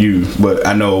when you, but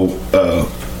I know.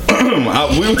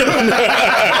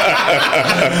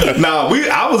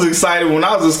 I was excited when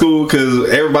I was in school because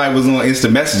everybody was on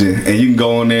instant messaging, and you can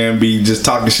go on there and be just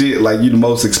talking shit like you the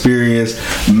most experienced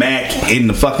Mac in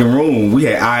the fucking room. We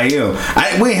had IM.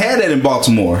 We ain't had that in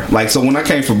Baltimore. Like, so when I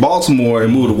came from Baltimore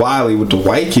and moved to Wiley with the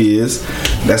white kids,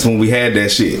 that's when we had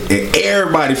that shit, and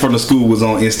everybody from the school was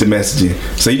on instant messaging.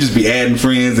 So you just be adding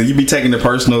friends, and you be taking it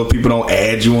personal. People don't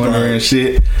add you on there and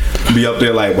shit. Be up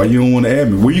there like, why you don't want to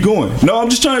add me? Where you going? No, I'm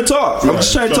just trying to talk. I'm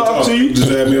just trying to talk to you.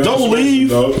 Don't leave.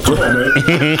 No, come on, man.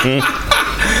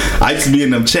 I used to be in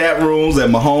them chat rooms at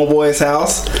my homeboy's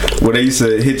house where they used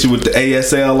to hit you with the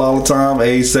ASL all the time,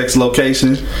 age, sex,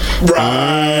 location.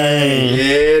 Right.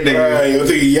 Yeah, nigga. Right. I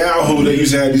think Yahoo, they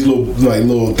used to have these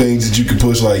little things that you could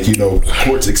push, like,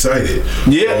 court's excited.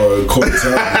 Yeah. Or court's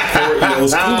Kool-Aid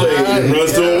that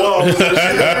runs through a wall.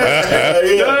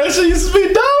 That shit used to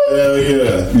be dope. Hell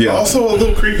yeah. Also a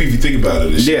little creepy if you think about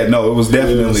it. Yeah, no, it was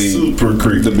definitely super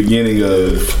creepy. The beginning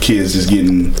of kids just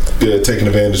getting taken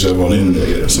advantage of on the internet.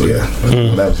 Yeah, so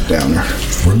that was a downer.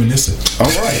 Reminiscent.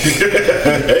 All right.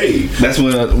 Hey, that's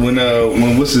when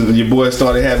your boy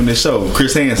started having this show,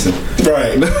 Chris Hansen.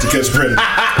 Right. To catch a predator.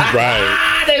 Right.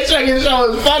 That fucking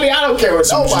show is funny. I don't care what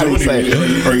nobody say.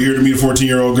 Are you here to meet a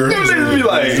 14-year-old girl? Niggas be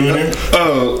like,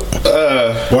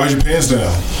 why's your pants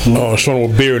down? Oh, someone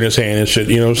with beer in his hand and shit.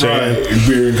 You know what I'm saying? Right.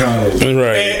 Beer and condoms.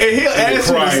 Right. And he'll ask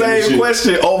you the same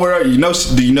question over. Do you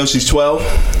know she's 12?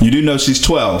 You do know she's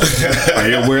 12. Are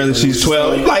you aware that she's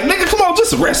 12? Like, nigga, come on,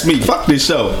 just arrest me. Fuck this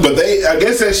show. But I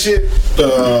guess that shit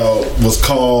was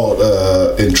called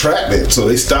entrapment, so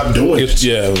they stopped doing it.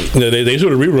 Yeah, they do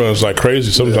the reruns like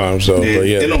crazy sometimes. So, but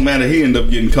yeah, it don't matter. He ended up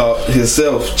getting caught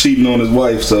himself cheating on his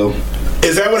wife. So.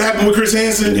 Is that what happened with Chris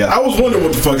Hansen? Yeah. I was wondering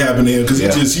what the fuck happened to him because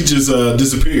he just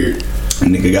disappeared.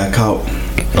 Nigga got caught.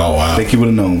 Oh wow! I think he would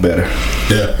have known better.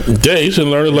 Yeah, he should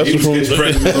learn a lesson from.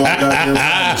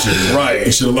 Right,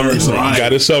 he should have learned something. He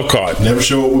got himself caught. Never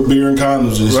show up with beer and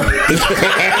condoms and shit.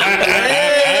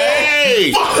 Hey!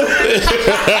 You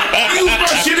use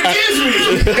my shit against me.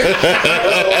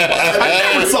 I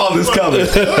never saw this coming.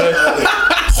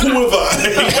 Who would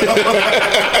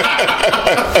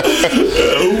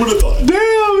have thought? Damn, yo.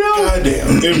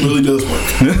 Goddamn. It really does work.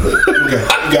 Okay,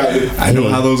 got it. I know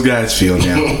how those guys feel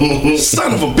now.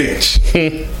 Son of a bitch.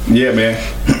 Yeah, man.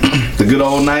 The good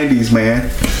old 90s,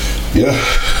 man. Yeah,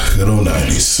 good old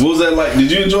 90s. What was that like? Did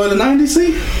you enjoy the 90s,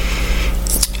 see?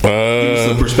 Give us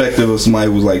the perspective of somebody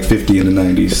who was like 50 in the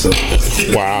 90s. So.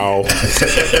 Wow.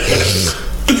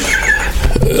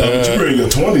 But you were in your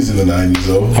 20s in the 90s,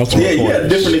 though. Yeah, you had a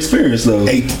different experience, though.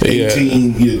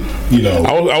 18, you know.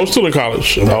 I was still in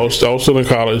college. I was still in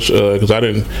college because I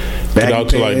didn't get out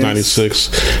till like 96.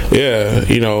 Yeah,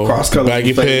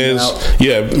 baggy pants.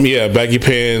 Yeah, baggy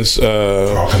pants.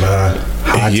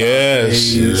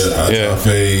 Yes. Yeah,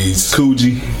 fades.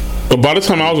 Coogee. But by the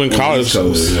time I was in college,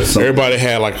 everybody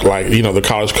had like the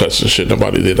college cuts and shit.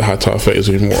 Nobody did the high top phase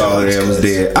anymore. Oh yeah, it was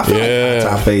dead. I feel like high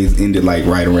top phase ended like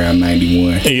right around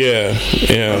 91. Yeah.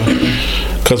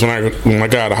 Because when I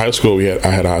got out of high school, I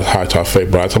had a high top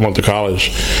fade. But by the time I went to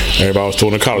college, everybody was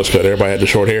doing the college cut. Everybody had the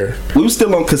short hair. We was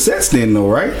still on cassettes then, though,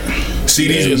 right?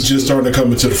 CDs was just starting to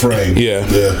come into the frame. Yeah.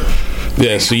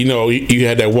 So you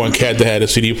had that one cat that had a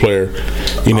CD player,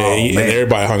 and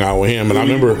everybody hung out with him. And I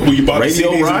remember when you bought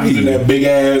Radio CDs in that big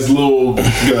ass little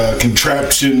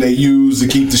contraption they used to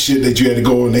keep the shit that you had to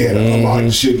go in there and unlock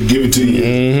the shit and give it to you.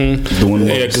 Mm-hmm.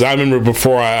 Yeah, because I remember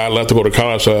before I left to go to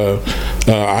college,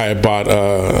 I had bought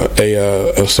a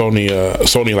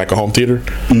Sony like a home theater,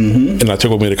 and I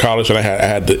took it with me to college, and I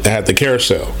had the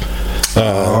carousel.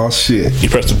 Oh shit! You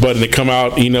press the button, it come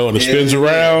out, and it spins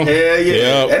around.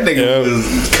 Yeah. That nigga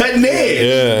cutting edge.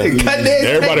 Yeah, cutting edge.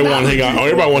 Everybody want to hang out.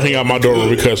 Everybody want to hang out my door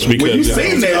because when you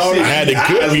seen that shit, I had the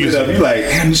good music. You like,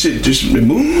 damn, this shit just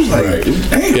moves. Like,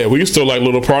 damn. Yeah, we used to like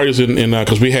little parties in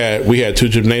because we had two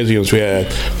gymnasiums. We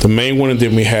had the main one, and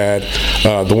then we had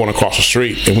the one across the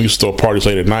street. And we used to throw parties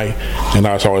late at night. And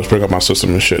I used to always bring up my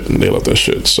system and shit, and they loved that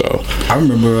shit. So I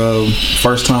remember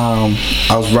first time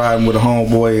I was riding with a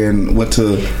homeboy and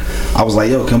I was like,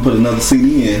 yo, can I put another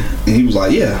CD in? And he was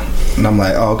like, yeah. And I'm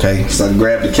like, oh, okay. So I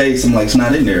grabbed the case. I'm like, it's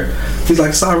not in there. He's like,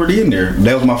 it's already in there.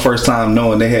 That was my first time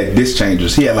knowing they had disc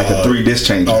changers. He had like a 3 disc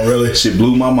changer. Oh, really? Shit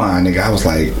blew my mind, nigga. I was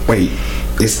like, wait,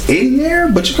 it's in there,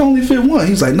 but you can only fit one.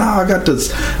 He's like, nah, I got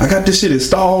this shit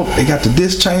installed. They got the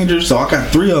disc changer, so I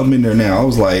got 3 of them in there now. I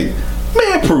was like,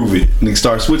 man, prove it. And he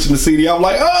started switching the CD. I'm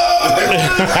like,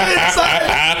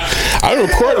 I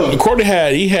remember Courtney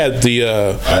had the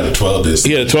I had a 12 disc.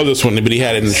 He had a 12 disc one, but he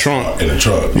had it in the trunk. In the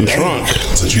trunk.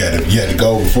 So you had to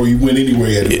go before you went anywhere.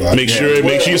 You had to make sure your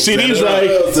CDs right.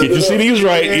 Get your CDs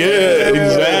right. Yeah,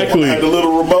 exactly. I had the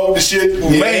little remote and shit.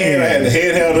 Man, I had the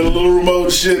handheld and the little remote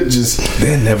and shit. Just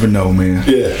they never know, man.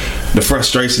 Yeah. The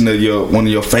frustration of one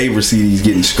of your favorite CDs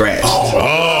getting scratched.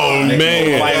 Oh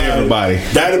man. Fight everybody.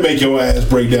 That'll make your ass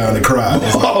break down and cry.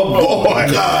 Oh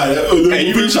boy. God. And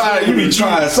you be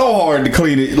trying so hard to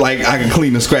clean it, like I can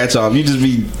clean the scratch off. You just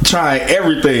be trying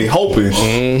everything, hoping.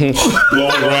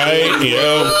 Right,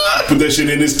 yeah. Put that shit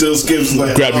in, it still skips.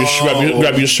 Like, grab your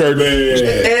shirt, man.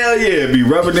 Hell yeah, be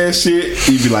rubbing that shit.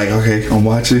 You be like, okay, I'm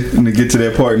watching, and then get to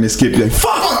that part and then skip. You're like,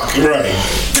 fuck. Right.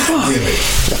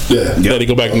 Yeah. Gotta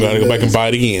go back and buy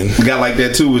it again. You got like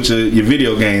that too with your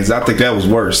video games. I think that was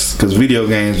worse because video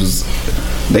games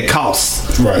they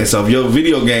cost. Right. And so if your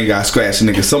video game got scratched,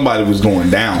 nigga, somebody was going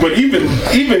down. But even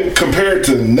compared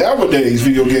to nowadays,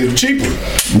 video games are cheaper.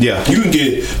 Yeah. You can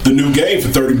get the new game for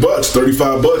 $30,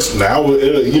 $35 now.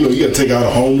 You gotta take out a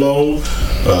home loan,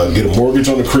 get a mortgage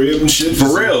on the crib and shit. For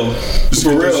real.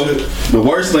 The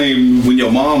worst thing when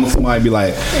your mom or somebody be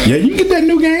like, yeah, you can get that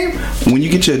new game when you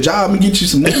get your job and get you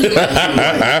some money. Like,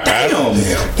 damn.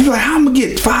 You're like, how I'm gonna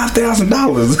get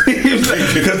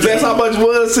 $5,000? Because that's how much it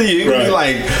was to you. It could be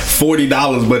like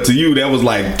 $40, but to you that was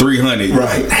like $300.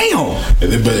 Right. Damn.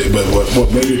 But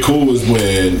what made it cool is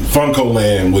when Funko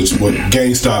Land, which what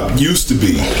GameStop used to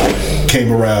be,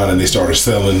 came around and they started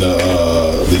selling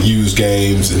the used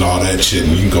games and all that shit,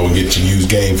 and you can go and get your used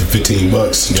game for $15,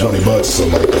 $20,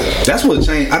 something like that. That's what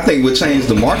changed. I think what changed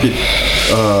the market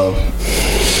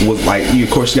was like,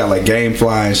 of course, you got like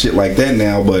GameFly and shit like that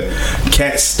now, but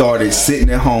cats started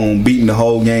sitting at home beating the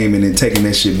whole game and then taking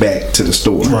that shit back to the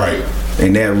store. Right.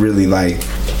 And that really like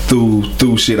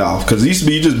threw shit off, because it used to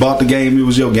be you just bought the game, it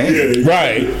was your game. Yeah.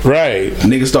 Right.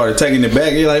 Niggas started taking it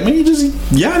back. You're like, man, you just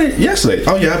got it yesterday.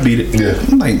 Oh yeah, I beat it. Yeah.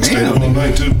 I'm like, stayed damn. up all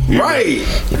night too. Yeah. Right.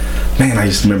 Man, I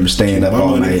used to remember staying up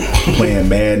all night playing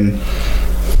Madden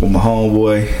with my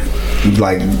homeboy. We'd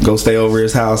like go stay over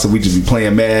his house and we just be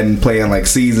playing Madden, playing like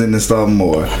Season and something,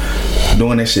 or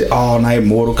doing that shit all night.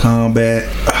 Mortal Kombat.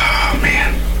 Oh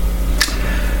man.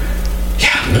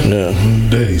 Yeah.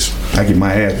 Days. I get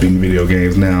my ass beating video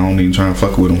games now. I don't even try and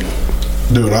fuck with them.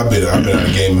 Dude, I've been out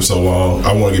of gaming so long.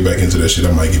 I want to get back into that shit.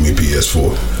 I might give me a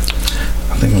PS4.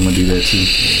 I think I'm gonna do that too. I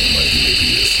might give me a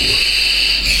PS4.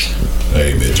 I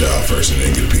ain't been a job first and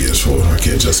then get a PS4. I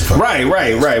can't justify.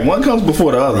 Right. One comes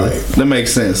before the other. Right. That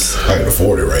makes sense. I can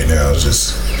afford it right now. It's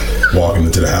just walking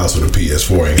into the house with a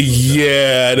PS4.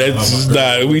 Yeah, that's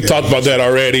not. We talked about that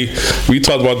already. We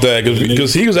talked about that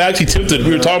because he was actually tempted.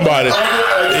 We were talking about it.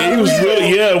 He was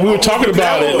really, we were talking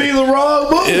about it. That would be the wrong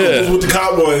move. Yeah. With the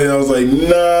cop one, and I was like,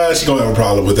 nah, she gonna have a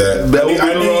problem with that. That would be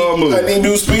the wrong move. I need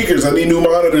new speakers. I need new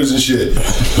monitors and shit.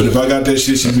 But if I got that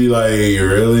shit, she'd be like,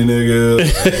 really, nigga?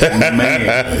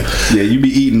 Man. Yeah, you be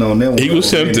eating on that one. He was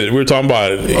tempted. We were talking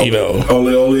about it, you know.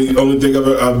 Only thing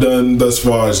I've done thus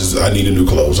far is just I need a new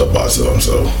clothes. I bought some,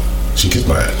 so she kissed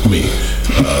me.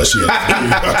 She had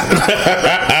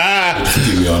to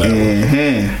forgive me on that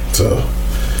one. So,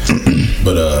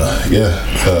 but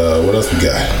what else we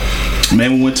got?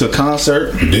 Man, we went to a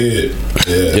concert. We did.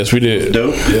 Yeah. Yes, we did.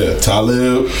 Dope. Yeah,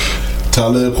 Talib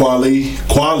Kweli,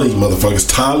 motherfuckers.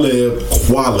 Talib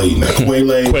Kweli, not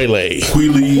Kweli.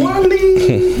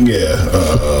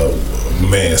 Yeah,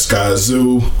 man, Sky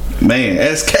Zoo.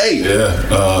 Man, SK.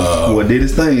 Yeah. What did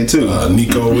his thing too?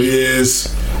 Nico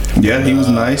is. Yeah, he was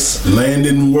nice.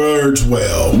 Landon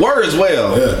Wordswell.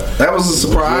 Yeah. That was a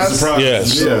surprise.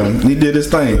 Yes. Yeah, he did his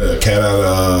thing. Cat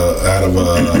out of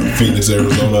Phoenix,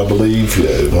 Arizona, I believe.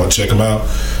 Yeah, want to check him out?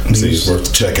 See, he's worth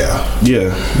the check out.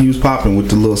 Yeah, he was popping with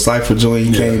the little cypher joint.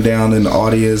 He came down in the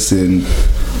audience and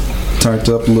turned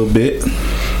up a little bit.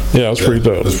 Yeah, it was pretty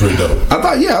dope. It was pretty dope. I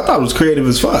thought it was creative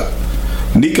as fuck.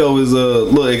 Nico is a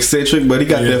little eccentric, but he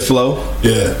got that flow.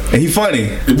 Yeah, and he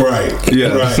funny. Right.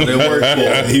 Yeah, right. It worked for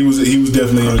him. He was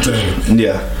definitely entertaining.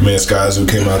 Yeah, man, Skies who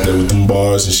came out there with them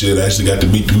bars and shit. I actually got to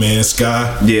meet the man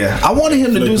Sky. Yeah, I wanted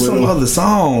him to do some other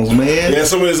songs, man. Yeah,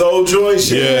 some of his old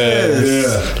joints. Yeah.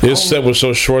 His set was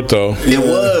so short though. It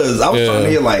was. I was trying to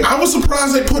hear like. I was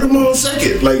surprised they put him on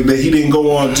second. Like that he didn't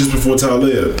go on just before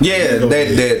Talib. Yeah,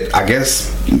 that I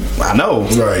guess I know,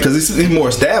 right? Because he's more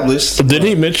established. Did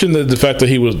he mention the fact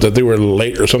that they were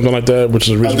late or something like that, which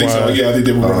is the reason why? So. Yeah, I think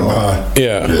they were running behind.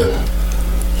 Yeah.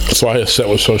 That's why his set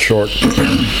was so short.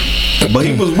 But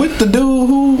he was with the dude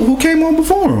who came on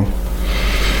before him.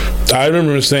 I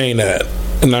remember him saying that,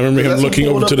 and I remember him looking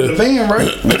over to the van, right?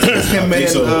 Him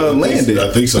and landed.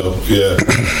 I think so. Yeah.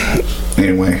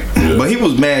 Anyway, but he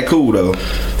was mad cool though.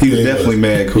 He was definitely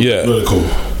mad cool. Yeah, really cool.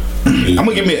 I'm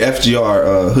gonna give me an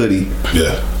FGR hoodie.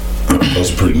 Yeah,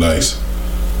 those are pretty nice.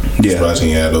 Yeah, surprising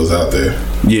he had those out there.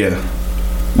 Yeah.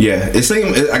 It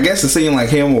seemed. I guess it seemed like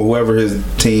him or whoever his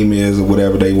team is or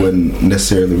whatever, they wasn't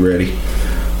necessarily ready.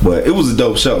 But it was a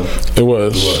dope show. It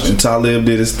was. And Talib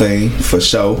did his thing for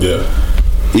show. Yeah.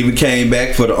 Even came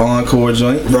back for the encore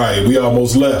joint. Right. We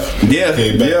almost left. Yeah.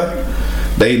 Yeah.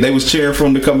 They was cheering for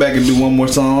him to come back and do one more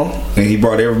song, and he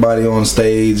brought everybody on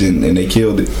stage, and they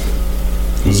killed it.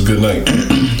 It was a good night.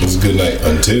 It was a good night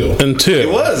until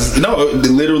it was. No, it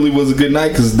literally was a good night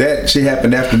because that shit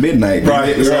happened after midnight.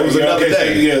 Right. So it was another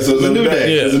day. Yeah. So it was a new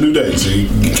day. Yeah. It was a new day. So you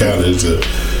can count it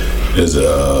as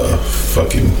a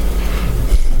fucking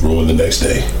ruin the next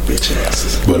day. Bitch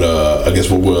asses. But I guess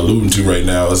what we're alluding to right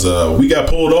now is we got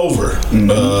pulled over.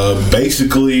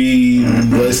 Basically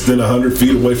less than 100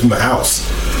 feet away from the house.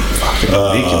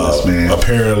 Ridiculous, man.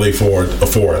 Apparently for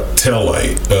a tail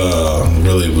light.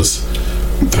 Really it was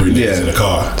 3 niggas in the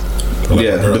car.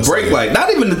 The brake light,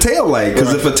 not even the tail light,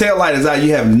 because if a tail light is out,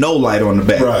 you have no light on the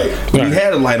back. Right. You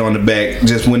had a light on the back,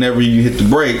 just whenever you hit the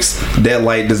brakes, that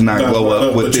light does not glow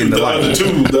up within the light.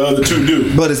 The other two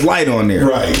do. But it's light on there.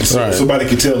 Right. So somebody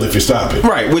can tell if you're stopping.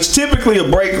 Right. Which typically a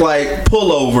brake light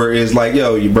pullover is like,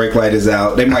 yo, your brake light is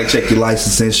out. They might check your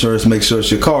license, insurance, make sure it's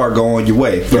your car, go on your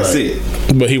way. That's it.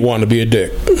 But he wanted to be a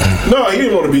dick. No, he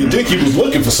didn't want to be a dick. He was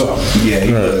looking for something. Yeah,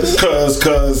 he was.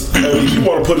 Because if you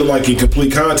want to put it like in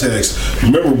complete context,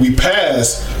 remember we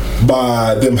passed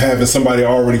by them having somebody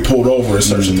already pulled over and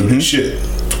searching through this shit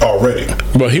already.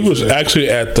 But he was actually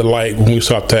at the light when we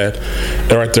stopped at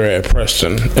right there at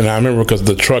Preston, and I remember because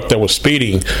the truck that was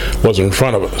speeding was in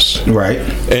front of us. Right.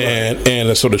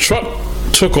 And so the truck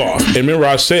took off. And remember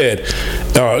I said,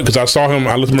 because I saw him,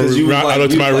 I looked at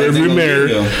my rearview mirror.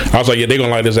 I was like, yeah, they're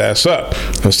gonna light his ass up.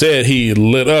 Instead, he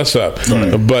lit us up.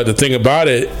 Right. But the thing about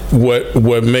it,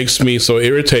 what makes me so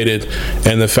irritated,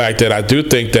 and the fact that I do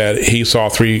think that he saw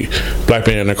 3 black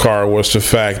men in the car, was the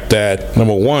fact that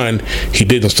number 1, he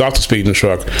didn't stop the speeding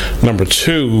truck. Number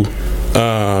 2,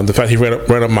 the fact he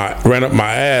ran up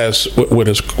my ass with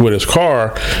his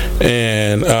car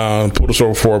and pulled us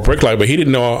over for a brake light, but he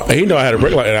didn't know I had a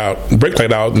brake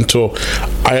light out until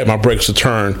I had my brakes to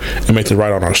turn and make the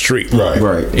right on our street. Right. You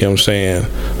know what I'm saying?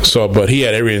 So, but he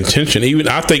had every intention. Even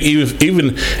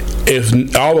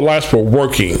if all the lights were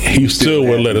working, he still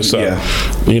would let us up. Yeah.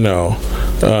 You know.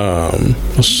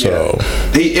 So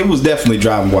it was definitely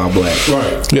driving while black.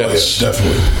 Right. Yes. Oh, yeah,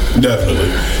 definitely.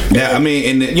 Yeah, I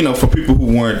mean, and for people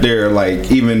who weren't there,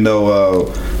 like, even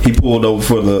though he pulled over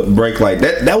for the brake light,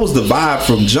 that was the vibe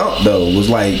from jump though. Was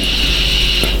like,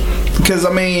 because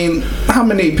I mean, how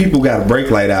many people got a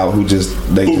brake light out who just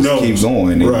keep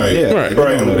going? And, right. They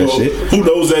don't know that shit. Who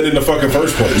knows that in the fucking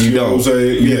first place? You don't.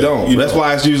 You don't. That's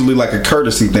why it's usually like a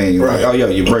courtesy thing. Right. Like, oh, yo,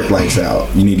 your brake light's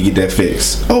out. You need to get that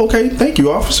fixed. Oh, okay. Thank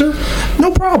you, officer.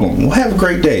 No problem. Well, have a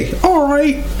great day. All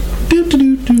right.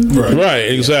 Right,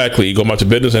 exactly. You go about your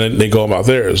business and they go about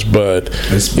theirs. But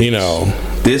this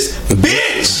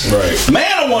bitch, right? Man,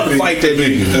 I want to fight that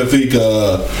nigga. I think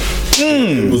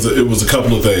it was a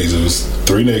couple of things. It was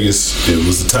 3 niggas. It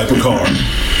was the type of car,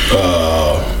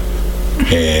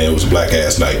 and it was a black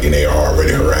ass night, and they are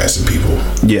already harassing people.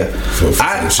 Yeah, for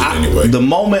shit anyway. The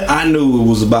moment I knew it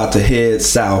was about to head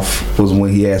south was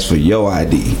when he asked for your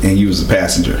ID, and you was a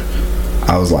passenger.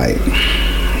 I was like,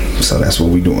 so that's what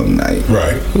we doing tonight.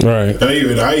 Right.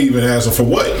 I even asked him for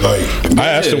what. Like, I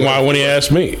asked him why when he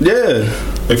asked me. Yeah.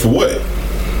 Like, for what?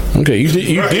 Okay, you did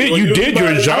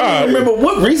your job. I don't remember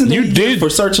what reason you did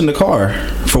for searching the car,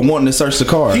 for wanting to search the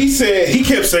car. He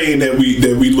kept saying that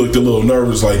we looked a little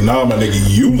nervous. Like, nah, my nigga,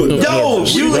 you look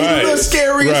nervous. You the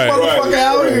scariest motherfucker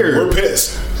out here. We're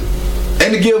pissed.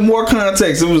 And to give more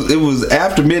context, it was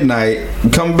after midnight.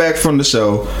 Coming back from the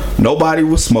show, nobody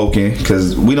was smoking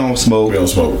because we don't smoke. We don't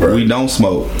smoke. Right. We don't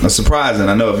smoke. It's surprising.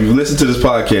 I know if you listen to this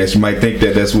podcast, you might think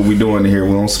that that's what we're doing here.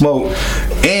 We don't smoke.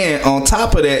 And on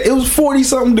top of that, it was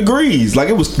 40-something degrees. Like,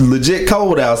 it was legit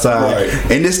cold outside. Right.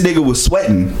 And this nigga was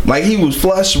sweating. Like, he was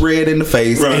flush red in the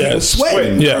face. Right. And he was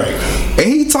sweating. Yeah. Right. And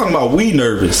he talking about we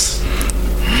nervous.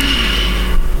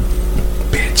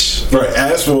 Right.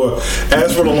 As for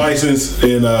the license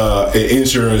and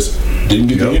insurance, didn't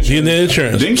get the insurance. The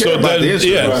insurance. Didn't care about the insurance.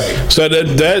 Yeah. Right. So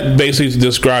that basically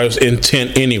describes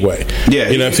intent anyway. Yeah.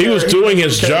 If he was doing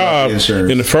his job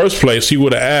in the first place, he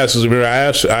would have asked.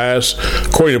 I asked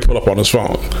Corey to pull up on his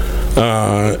phone,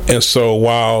 and so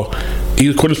while he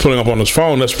was pulling up on his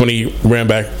phone, that's when he ran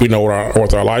back,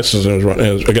 with our license, and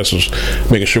I guess was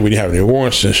making sure we didn't have any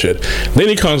warrants and shit. Then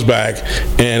he comes back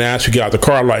and asks to get out the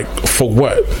car. Like, for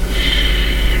what?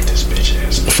 This bitch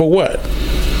ass. For what?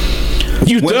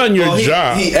 You've done your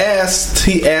job. He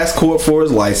asked court for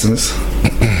his license,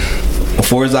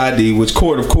 for his ID, which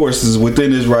court, of course, is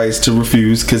within his rights to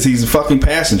refuse because he's a fucking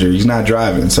passenger. He's not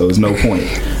driving, so there's no point.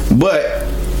 But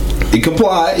he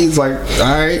complied. He's like,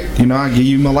 all right, I give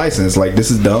you my license. Like, this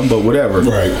is dumb, but whatever.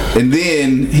 Right. And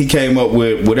then he came up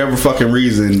with whatever fucking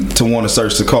reason to want to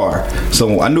search the car.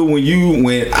 So I knew when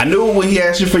he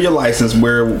asked you for your license,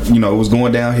 where it was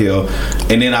going downhill.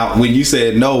 And then when y'all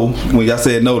said no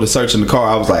to searching the car,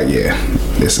 I was like, yeah,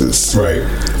 this is right.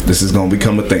 This is gonna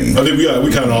become a thing. I think we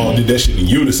kind of all did that shit in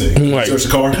unison. Like, search the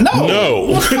car. No.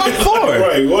 What the fuck for?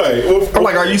 Right. I'm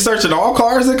like, are you searching all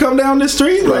cars that come down this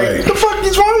street? Like, Right. what the fuck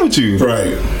is wrong with you?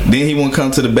 Right. Then he won't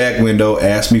come to the back window,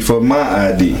 ask me for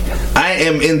my ID. I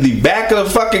am in the back of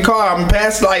the fucking car. I'm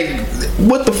past, like,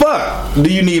 what the fuck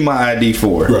do you need my ID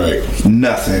for? Right.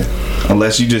 Nothing.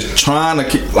 Unless you just trying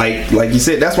to, like you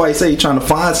said, that's why you say you're trying to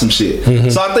find some shit. Mm-hmm.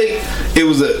 So I think it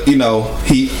was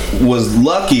he was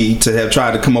lucky to have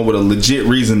tried to come up with a legit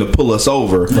reason to pull us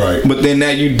over. Right. But then now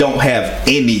you don't have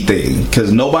anything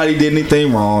because nobody did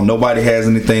anything wrong. Nobody has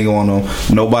anything on them.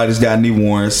 Nobody's got any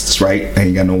warrants. That's right. I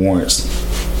ain't got no warrants.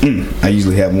 I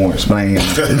usually have warrants, but I ain't.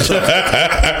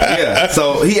 Yeah.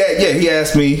 So he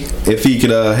asked me if he could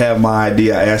have my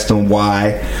ID. I asked him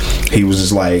why. He was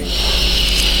just like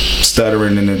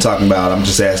stuttering and then talking about, I'm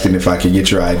just asking if I could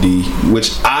get your ID,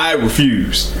 which I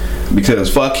refused because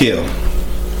fuck him.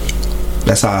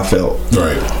 That's how I felt.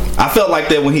 Right. I felt like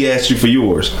that when he asked you for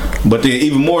yours, but then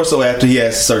even more so after he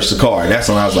asked to search the car. That's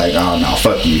when I was like, oh no,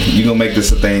 fuck you. You gonna make this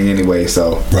a thing anyway,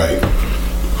 so. Right.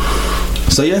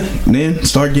 So yeah, then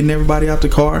start getting everybody out the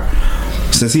car.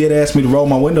 Since he had asked me to roll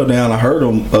my window down, I heard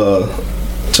him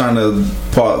trying to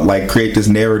create this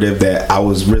narrative that I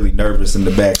was really nervous in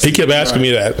the back. He kept asking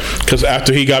me that because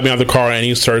after he got me out of the car and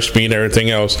he searched me and everything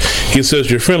else, he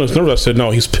says, "You're feeling nervous." I said,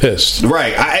 "No, he's pissed."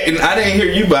 Right. I didn't hear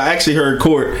you, but I actually heard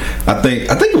Court. I think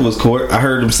it was Court. I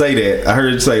heard him say that. I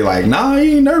heard him say like, "Nah,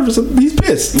 he ain't nervous. He's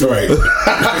pissed." Right. Because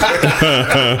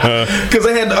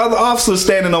I had the other officer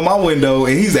standing on my window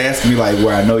and he's asking me like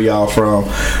where I know y'all from,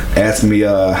 asking me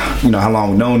how long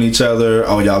we've known each other.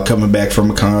 Oh, y'all coming back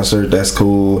from a concert? That's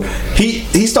cool.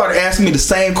 He started asking me the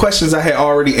same questions I had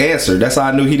already answered. That's how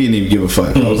I knew he didn't even give a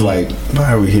fuck. I was like,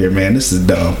 why are we here, man? This is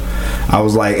dumb. I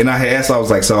was like, and I had asked, I was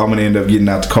like, so I'm gonna end up getting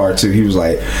out the car too. He was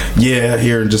like, yeah,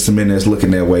 here in just a minute, it's looking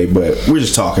that way, but we're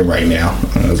just talking right now.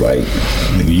 I was like,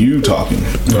 you talking?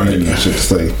 Right. I should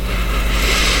say.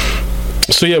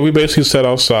 So yeah, we basically sat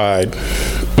outside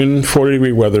in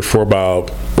 40-degree weather for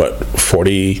about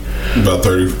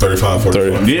 35,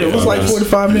 45 yeah, it was like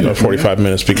 45 minutes. 45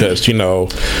 minutes because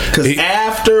because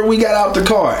after we got out the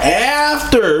car,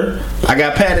 after I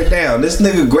got patted down, this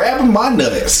nigga grabbing my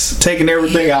nuts, taking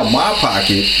everything out my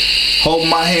pocket, holding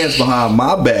my hands behind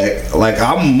my back like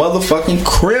I'm a motherfucking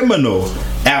criminal.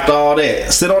 After all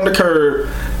that, sit on the curb.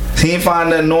 He ain't find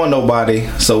nothing on nobody,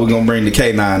 so we're gonna bring the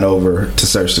K9 over to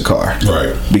search the car.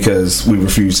 Right. Because we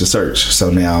refused to search. So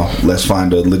now let's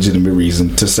find a legitimate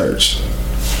reason to search.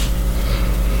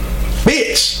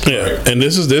 Bitch. Yeah, and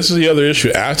this is the other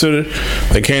issue. After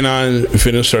the K9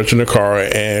 finished searching the car,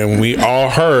 and we all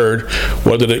heard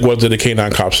what did the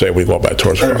K9 cop say? We go back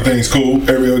towards her. Everything's cool.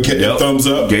 Everyone gave the thumbs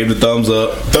up. Gave the thumbs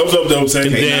up. Thumbs up. Don't say.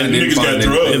 And then niggas got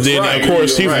drugs. And then of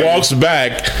course he walks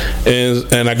back,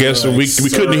 and I guess we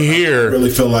couldn't hear. I really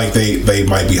feel like they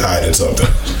might be hiding something.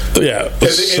 Yeah. And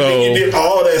then you did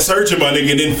all that searching, my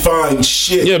nigga, and didn't find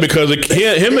shit. Yeah, because him and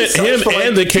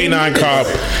the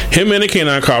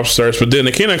K9 cop searched, but then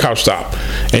the K9 cop stopped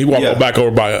and he walked back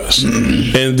over by us.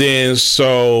 And then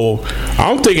so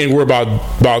I'm thinking we're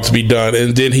about to be done,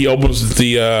 and then he opens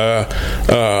the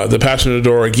passenger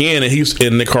door again, and he's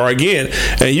in the car again,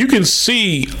 and you can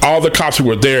see all the cops who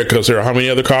were there, because there are how many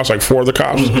other cops? Like 4 of the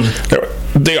cops.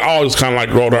 They all just kind of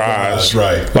like rolled their eyes,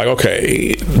 right? Like,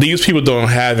 okay, these people don't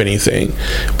have anything,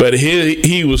 but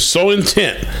he was so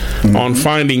intent on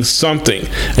finding something,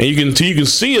 and you can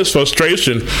see his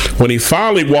frustration when he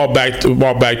finally walked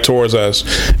back towards us,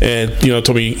 and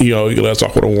told me, let's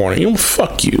off with a warning.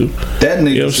 Fuck you. That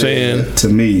nigga, you know what I'm saying to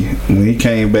me when he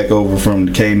came back over from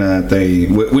the K9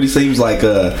 thing. What he say? He was like,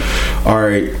 all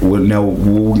right, well, no,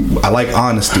 I like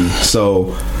honesty,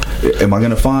 so. Am I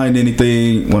gonna find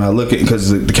anything when I look at, because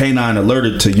the K9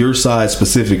 alerted to your side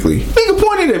specifically? Nigga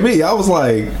pointed at me. I was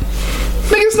like,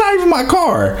 nigga, it's not even my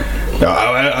car.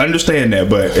 I understand that,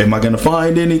 but am I gonna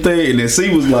find anything? And then C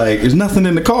was like, there's nothing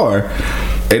in the car.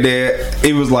 And then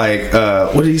it was like,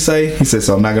 what did he say? He said,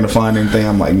 so I'm not gonna find anything.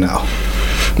 I'm like, no.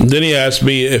 Then he asked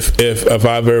me if I've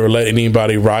ever let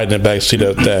anybody ride in the back seat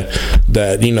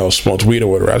that smoked weed or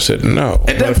whatever. I said no.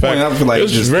 At that point, I feel like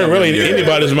it's just really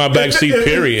anybody's in my back seat.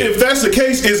 Period. If that's the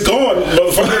case, it's gone,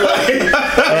 motherfucker. Like,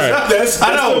 right. That's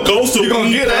I know. Goes to you're gonna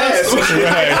get ass.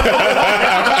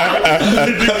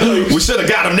 We should have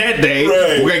got him that day.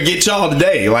 Right. We're gonna get y'all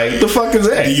today. Like, the fuck is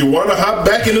that? Do you want to hop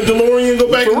back in the DeLorean, go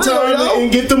back in time,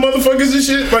 and get the motherfuckers and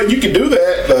shit? Like, you can do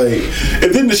that. Like,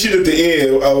 and then the shit at the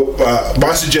end.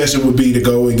 My suggestion would be to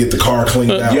go and get the car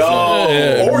cleaned out.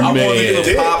 Or I wanted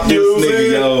to pop this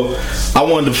nigga, I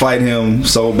wanted to fight him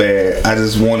so bad. I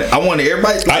wanted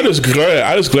everybody. Like, I just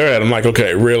glared at him like,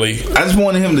 okay, really? I just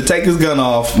wanted him to take his gun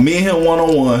off, me and him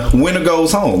 1-on-1. Winner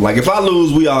goes home. Like, if I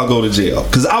lose, we all go to jail.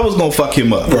 Because I was gonna fuck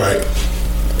him up. Right.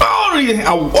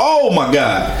 Oh my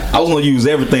God! I was gonna use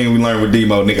everything we learned with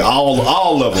Demo, nigga.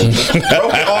 All of them.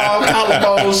 Broken arm,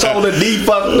 collarbone, shoulder, knee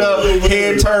fucked up,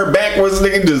 head turned backwards,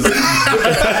 nigga. Just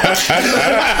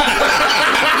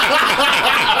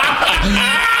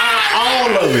all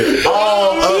of it.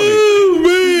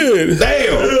 Man.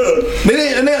 Damn.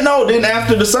 Then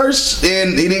after the search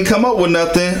and he didn't come up with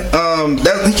nothing,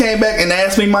 he came back and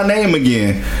asked me my name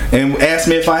again and asked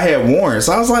me if I had warrants.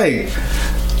 I was like,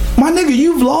 my nigga,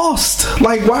 you've lost.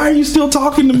 Like, why are you still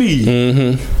talking to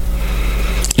me?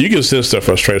 You can sense their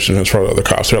frustration in front of the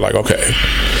cops. They're like, okay,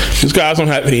 these guys don't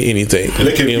have anything. And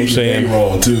they can be your name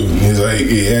wrong too. He's like,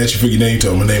 he asked you for your name,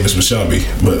 told him my name is Mashambi,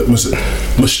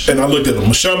 and I looked at him,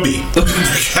 Mashambi.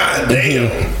 God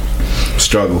damn.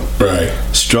 Struggle,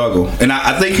 and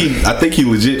I think he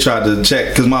legit tried to check,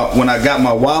 because when I got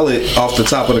my wallet off the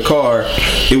top of the car,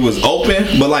 it was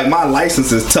open, but like my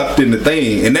license is tucked in the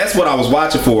thing, and that's what I was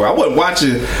watching for. I wasn't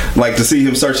watching like to see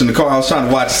him searching the car. I was trying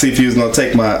to watch to see if he was gonna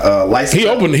take my license. He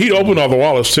opened all the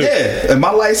wallets too. Yeah, and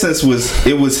my license was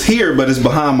here, but it's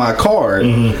behind my card,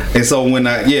 and so when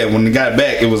I got it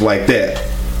back, it was like that.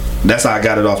 That's how I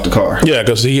got it off the car. Yeah,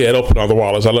 because he had opened all the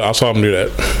wallets. I saw him do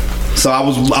that. So I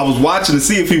was watching to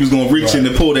see if he was gonna reach in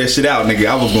and pull that shit out, nigga.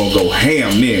 I was gonna go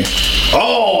ham then.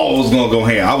 I was gonna go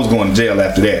ham. I was going to jail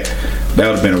after that. That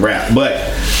would have been a wrap. But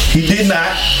he did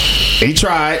not. He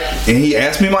tried, and he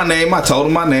asked me my name. I told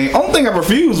him my name. Only thing I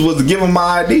refused was to give him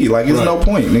my ID. Like, there's no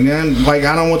point, nigga. Like,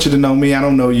 I don't want you to know me. I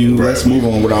don't know you. Let's move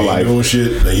on with our life.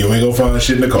 Shit. You ain't gonna find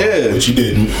shit in the car. Yeah, but you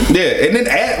didn't. Yeah, and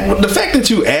then the fact that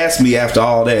you asked me after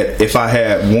all that if I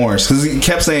had warrants, because he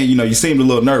kept saying, you seemed a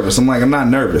little nervous. I'm like, I'm not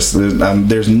nervous.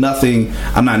 There's nothing.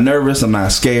 I'm not nervous. I'm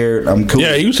not scared. I'm cool.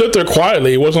 Yeah, you sit there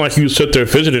quietly. It wasn't like you sit there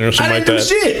fidgeting or something like that.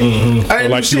 Shit. Or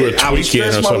like you were tweaking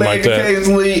or something like that.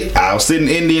 Occasionally, I was sitting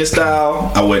Indian style.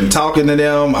 I wasn't talking to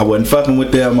them. I wasn't fucking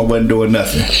with them. I wasn't doing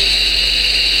nothing.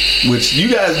 Which you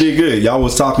guys did good. Y'all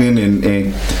was talking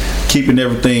and keeping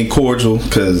everything cordial,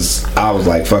 because I was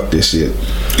like, fuck this shit.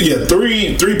 Yeah,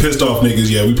 three pissed off niggas.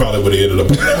 Yeah, we probably would have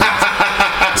ended up.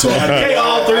 So they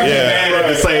all three mad at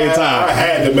the same time. I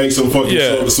had to make some sort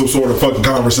of fucking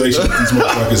conversation with these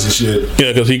motherfuckers and shit.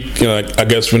 Yeah, because I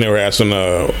guess when they were asking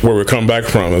where we come back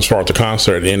from as far as the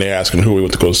concert, and they asking who we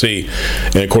went to go see,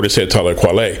 and Cordy said Talib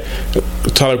Kweli.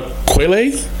 Talib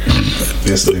Kweli?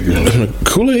 Yes, nigga.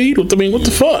 Kool-Aid? I mean, what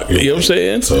the fuck? You know what I'm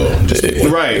saying? So,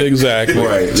 right, exactly.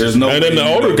 Right. There's no. And then the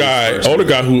older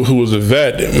guy who was a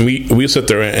vet, we sit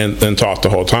there and talked the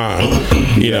whole time.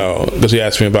 Because he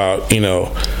asked me about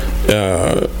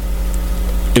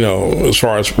as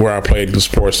far as where I played the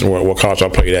sports and what college I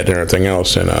played at and everything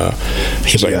else. And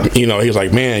he's like, he's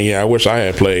like, man, I wish I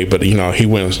had played, but he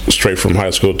went straight from high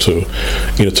school to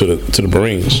the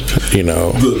Marines.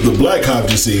 The black cop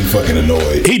just seemed fucking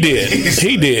annoyed. He did.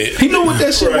 He knew what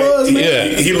that shit was, man.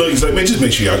 Yeah. He looks like, man, just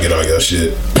make sure y'all get all your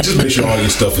shit. Just make sure all your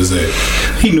stuff is there.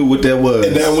 He knew what that was.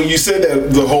 And now when you said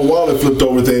that, the whole wallet flipped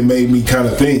over thing made me kind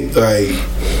of think, like,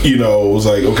 it was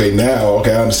like, okay,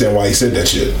 I understand why he said that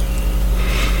shit.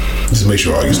 Just make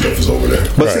sure all your stuff is over there.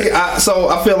 But see, I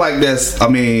feel like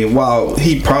while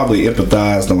he probably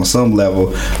empathized on some level,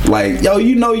 like,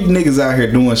 you niggas out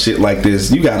here doing shit like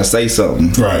this, you gotta say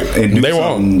something. Right. And do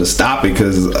something to stop it,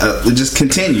 because it just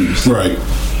continues. Right.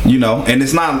 And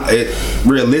it's not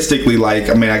realistically, like,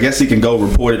 I guess he can go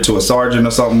report it to a sergeant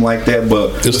or something like that,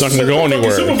 but it's not going to go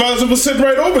anywhere. The supervisor was sitting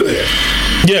right over there.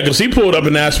 Yeah, because he pulled up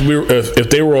and asked if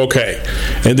they were okay,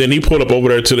 and then he pulled up over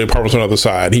there to the apartment on the other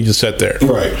side. He just sat there.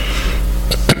 Right.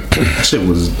 That shit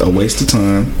was a waste of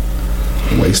time,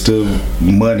 a waste of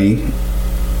money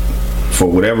for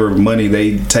whatever money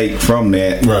they take from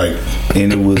that. Right.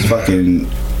 And it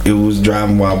was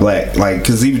driving while black, like,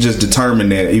 because he was just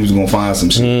determined that he was gonna find some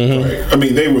shit. Mm-hmm.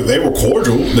 Right. They were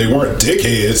cordial. They weren't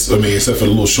dickheads. Except for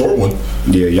the little short one.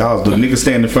 Yeah, the nigga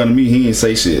standing in front of me, he didn't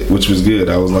say shit, which was good.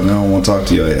 I was like, I don't want to talk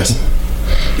to your ass.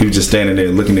 He was just standing there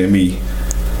looking at me.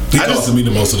 He talks to me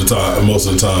most of the time,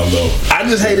 though. I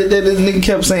just hated that this nigga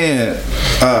kept saying,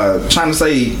 trying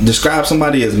to describe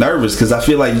somebody as nervous, because I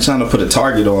feel like you're trying to put a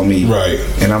target on me. Right.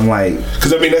 And I'm like,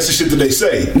 because that's the shit that they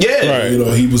say. Yeah.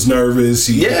 Right. He was nervous.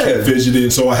 He kept fidgeting,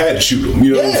 so I had to shoot him.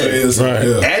 You know what I'm saying?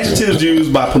 Right. Adjectives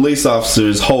used by police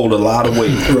officers hold a lot of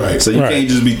weight. Right. So you can't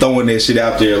just be throwing that shit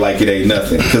out there like it ain't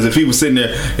nothing. Because if he was sitting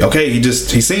there,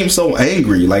 he seems so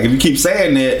angry. Like, if you keep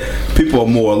saying that, people are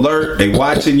more alert. They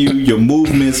watching you. Your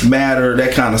movements matter,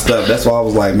 that kind of stuff. That's why I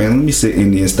was like, man, let me sit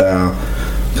Indian style,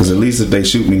 because at least if they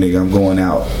shoot me, nigga, I'm going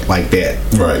out like that.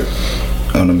 Right.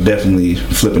 And I'm definitely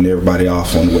flipping everybody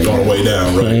off on the way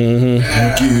down. Right. Mm-hmm.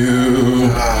 Thank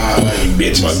you.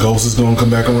 Bitch, my ghost is gonna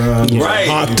come back around. Right.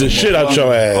 Haunt the shit out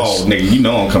your ass. Oh, nigga,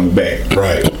 I'm coming back.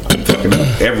 Right. Fucking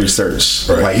up every search.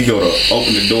 Right. Like, he go to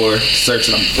open the door, search,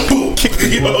 and I'm boom.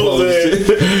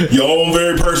 Your own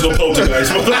very personal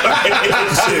poltergeist.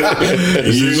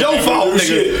 It's your fault,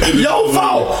 nigga. Your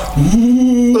fault.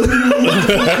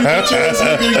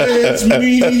 It's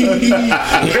me.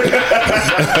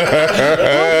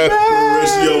 The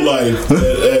rest of your life.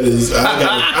 That is,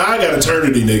 I got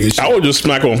eternity, nigga. I would just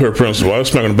smack on her principal. I would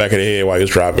smack on the back of the head while he was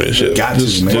dropping and shit. Got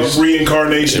you, man. Just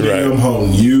reincarnation. Right. I'm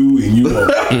holding you and you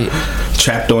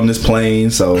trapped on this plane.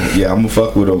 So yeah, I'm gonna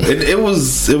fuck with him. It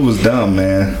was dumb,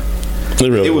 man.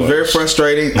 It was very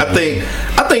frustrating.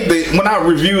 Mm-hmm. I think that when I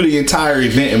review the entire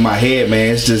event in my head,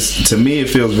 man, it's just, to me, it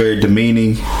feels very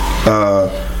demeaning.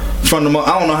 From the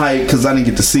I don't know how, because I didn't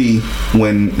get to see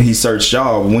when he searched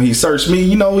y'all. But when he searched me,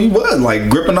 he was like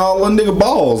gripping all the nigga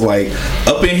balls, like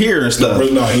up in here and stuff.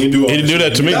 No, he didn't do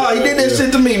that to me. No, he did that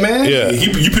shit to me, man. Yeah,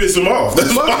 you pissed him off.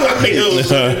 That's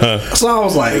so I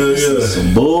was like, this is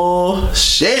some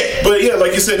bullshit. But yeah,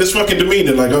 like you said, it's fucking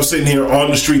demeaning. Like, I'm sitting here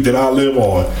on the street that I live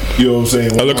on. You know what I'm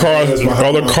saying? Other cars are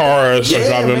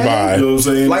driving by. You know what I'm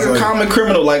saying? Like a common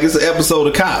criminal. Like, it's an episode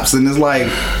of Cops, and it's like,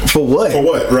 for what? For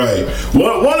what? Right.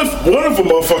 One of a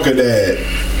motherfucker that,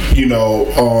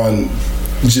 on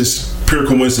just pure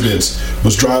coincidence,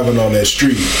 was driving on that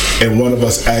street, and one of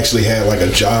us actually had like a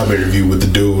job interview with the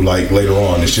dude. Like, later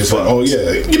on, it's just like, oh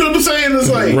yeah, you know what I'm saying? It's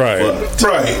like, right.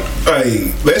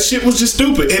 That shit was just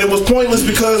stupid, and it was pointless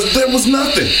because there was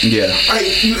nothing. Yeah.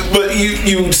 But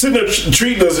you sitting there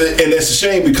treating us, and that's a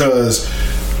shame, because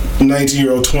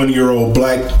 19-year-old, 20-year-old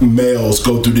black males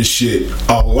go through this shit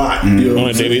a lot. You know, on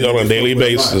a daily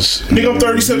basis. Nigga, I'm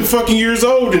 37 fucking years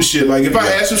old and shit. Like, if I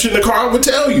had some shit in the car, I would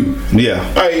tell you. Yeah.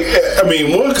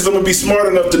 One, because I'm gonna be smart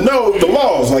enough to know the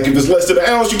laws. Like, if it's less than an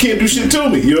ounce, you can't do shit to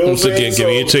me. You know what I'm saying? Give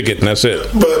me a ticket, and that's it.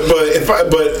 But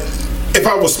if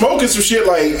I was smoking some shit,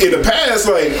 like, in the past,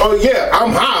 like, oh yeah,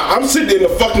 I'm high, I'm sitting in the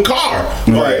fucking car.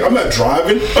 Right. I'm not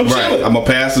driving. I'm chilling. I'm a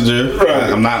passenger. Right.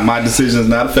 I'm not. My decision's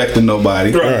not affecting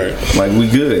nobody. Right. Like, we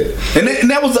good. And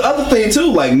that was the other thing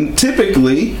too. Like,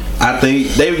 typically, I think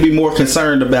they would be more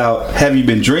concerned about, have you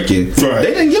been drinking? Right.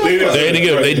 They didn't give a fuck.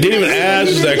 They didn't even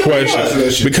ask that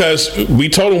question because we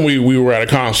told them we were at a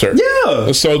concert.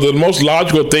 Yeah. So the most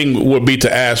logical thing would be to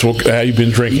ask, well, have you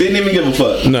been drinking? Didn't even give a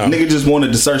fuck. No. Nigga just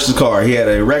wanted to search the car. He had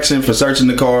an erection for searching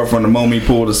the car from the moment he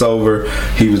pulled us over.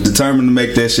 He was determined to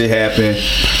make that shit happen,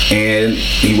 and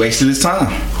he wasted his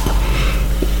time.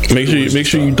 Make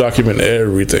sure you document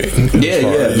everything.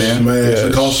 Yeah, man.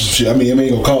 It costs some shit. I mean, it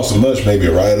ain't gonna cost so much. Maybe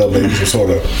a write up, maybe some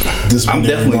sort of. I'm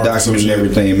definitely documenting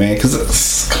everything, man.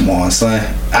 Because come on, son.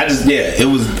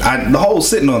 The whole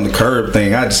sitting on the curb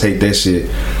thing. I just hate that shit.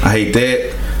 I hate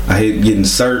that. I hate getting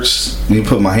searched. You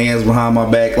put my hands behind my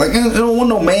back. Like, I don't want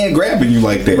no man grabbing you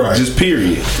like that. Right. Just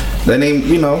period. That ain't,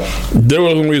 There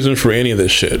wasn't reason for any of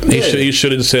this shit. He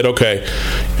should have said, okay,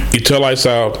 you tell lights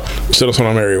out, send us on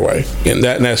our merry way. And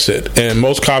that's it. And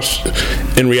most cops,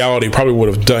 in reality, probably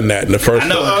would have done that in the first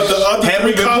place. I know. The other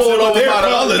three cops pulled over by the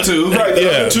other two. Right.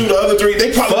 The other three,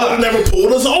 they probably would have never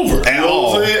pulled us over. At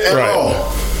all. At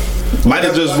all. Might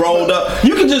have just rolled up.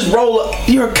 You can just roll up.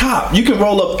 You're a cop. You can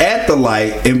roll up at the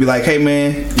light and be like, "Hey,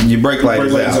 man, your brake light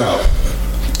is out."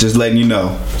 Just letting you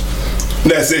know.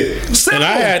 That's it. Simple. And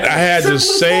I had the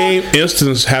same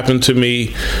instance happen to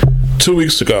me 2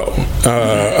 weeks ago.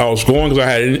 I was going because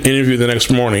I had an interview the next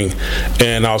morning,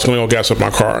 and I was going to go gas up my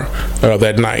car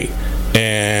that night,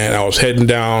 and I was heading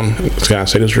down. Can I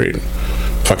say this right?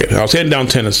 Fuck it. I was heading down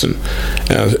Tennyson,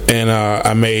 and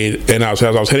as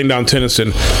I was heading down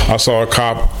Tennyson, I saw a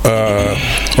cop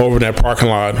over in that parking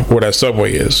lot where that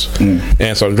Subway is,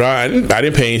 and so I'm driving. I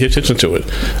didn't pay any attention to it,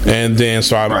 and then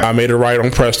so I made a right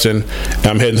on Preston, and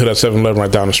I'm heading to that 7-Eleven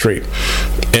right down the street,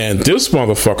 and this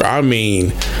motherfucker,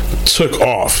 took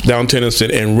off down Tennyson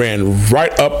and ran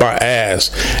right up my ass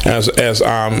as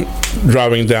I'm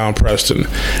driving down Preston,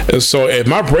 and so if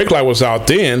my brake light was out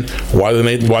then, why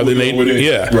didn't they?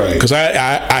 Yeah, right. Because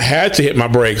I had to hit my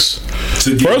brakes.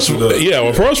 First of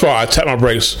all, I tapped my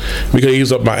brakes because he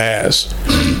was up my ass.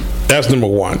 That's number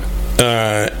one.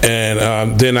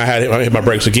 And then I hit my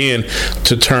brakes again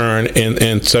to turn in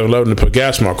 7-Eleven to put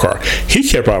gas in my car. He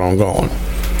kept right on going.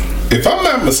 If I'm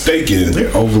not mistaken,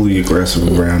 they're overly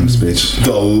aggressive around this bitch.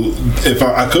 If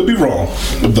I could be wrong,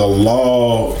 the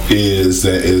law is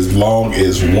that as long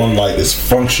as one light is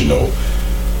functional,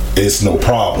 it's no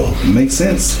problem. Makes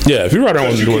sense. Yeah, if you're right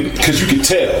on because you can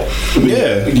tell.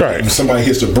 Right. If somebody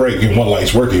hits the brake and one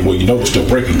light's working, well, you know it's still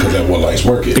braking because that one light's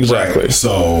working. Exactly. Right?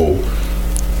 So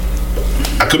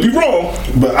I could be wrong,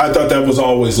 but I thought that was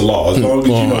always the law. As long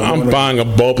as I'm buying a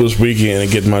bulb this weekend and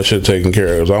getting my shit taken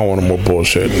care of. I don't want no more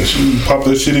bullshit. Pop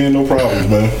that shit in, no problems,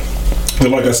 man.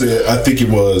 And like I said, I think it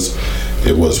was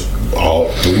all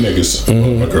three niggas.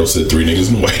 My girl said 3 niggas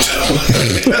in the white.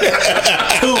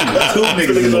 two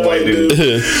niggas in the white, dude.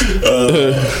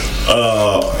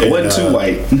 It wasn't too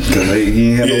white because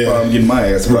he had no problem getting my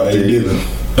ass right there either.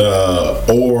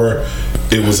 Or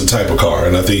it was a type of car,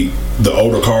 and I think the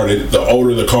older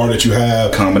the car that you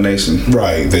have, combination,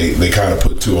 right? They kind of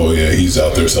put to, he's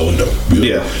out there selling dope.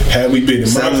 Yeah. Had we been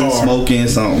in my car, smoking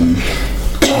something.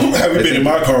 Had we been in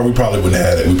my car, we probably wouldn't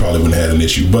have had it. We probably wouldn't have had an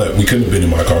issue, but we couldn't have been in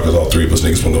my car because all three of us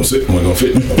niggas weren't gonna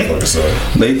fit. So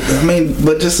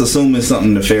but just assuming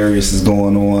something nefarious is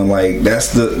going on, like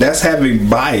that's having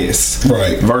bias,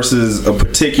 right? Versus a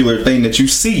particular thing that you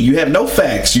see. You have no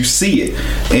facts, you see it,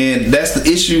 and that's the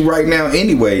issue right now.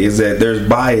 Anyway, is that there's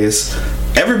bias.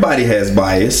 Everybody has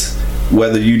bias.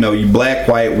 Whether you black,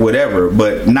 white, whatever,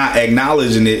 but not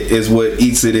acknowledging it is what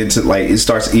eats it into it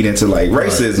starts eating into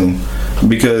racism,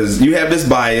 because you have this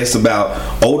bias about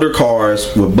older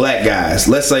cars with black guys.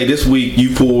 Let's say this week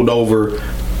you pulled over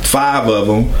 5 of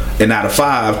them, and out of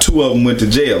 5, 2 of them went to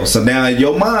jail. So now in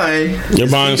your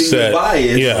mindset,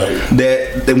 bias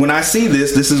that when I see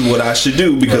this is what I should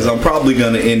do, because I'm probably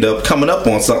going to end up coming up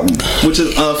on something, which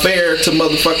is unfair to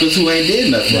motherfuckers who ain't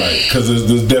did nothing. Right, because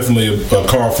there's definitely a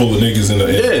car full of niggas in a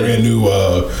brand new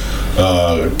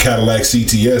Cadillac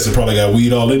CTS that probably got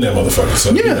weed all in that motherfucker.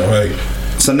 So,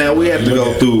 So now we have to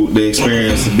go through the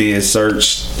experience of being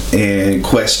searched and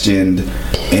questioned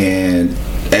and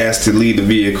asked to leave the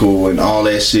vehicle and all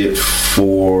that shit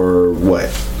for what?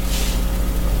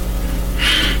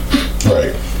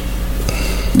 Right.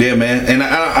 Yeah, man. And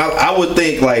I would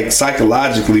think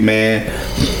psychologically, man,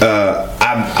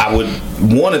 I would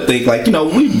want to think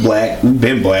we've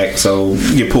been black, so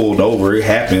you get pulled over, it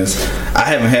happens. I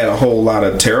haven't had a whole lot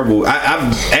of terrible.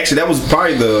 I've actually, that was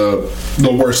probably the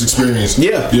worst experience.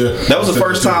 Yeah. That was the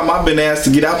first time I've been asked to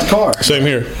get out the car. Same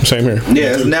here.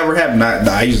 Yeah, it's never happened.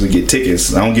 I usually get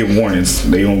tickets. I don't get warnings.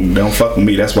 They don't fuck with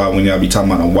me. That's why when y'all be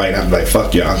talking about I'm white, I'm like,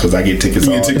 fuck y'all, because I get tickets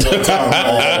all the time.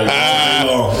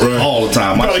 All the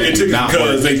time. I probably get tickets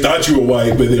because they thought you were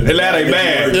white, but that ain't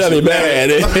bad. That ain't bad.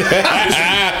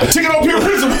 A ticket on pure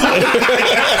principle.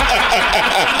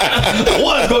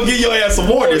 One's gonna give your ass some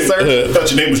warning, sir. I thought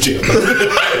your name was Jim. I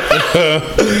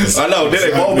know.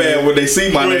 Then they more bad when they see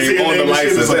my name on the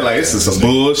license. They're like, this is some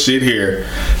bullshit here.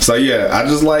 So yeah, I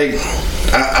just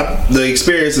the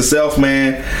experience itself,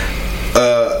 man.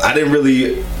 I I didn't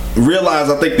really realize,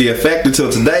 I think, the effect until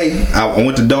today. I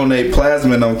went to donate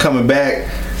plasma, and I'm coming back,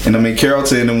 and I'm in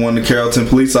Carrollton, and one of the Carrollton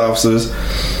police officers,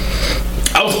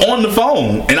 I was on the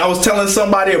phone and I was telling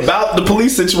somebody about the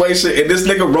police situation, and this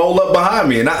nigga rolled up behind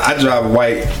me, and I drive a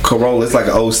white Corolla. It's like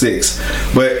an 06,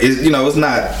 but it's, it's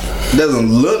not,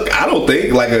 doesn't look, I don't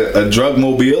think, like a drug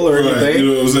mobile or anything. Right, you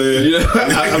know what I'm saying?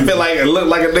 I feel like it looked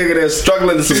like a nigga that's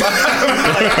struggling to survive.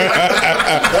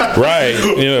 Right.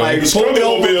 Like, pull me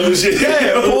over and shit.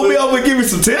 Yeah, pull me over and give me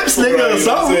some tips, nigga, or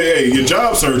something. Say, hey, your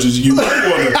job searches, you might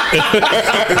want to.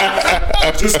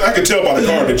 I can tell by the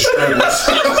car that you're struggling.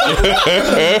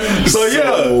 So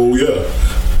yeah.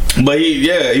 But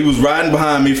he was riding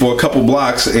behind me for a couple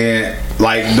blocks, and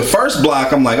like the first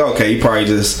block, I'm like, okay, he probably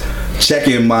just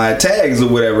checking my tags or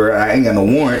whatever. I ain't got no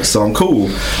warrant, so I'm cool.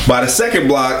 By the second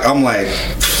block, I'm like,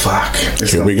 fuck.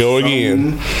 Here we go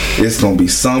again. It's gonna be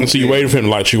something. So you waiting for him to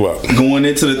light you up. Going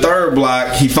into the third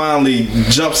block, he finally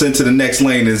jumps into the next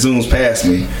lane and zooms past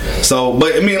me. So,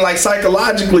 but I mean, like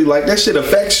psychologically, like that shit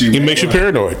affects you. It makes you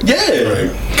paranoid.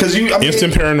 Yeah, because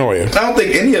instant paranoia. I don't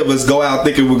think any of us go out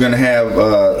thinking we're gonna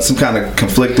have some kind of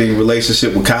conflicting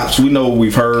relationship with cops. We know what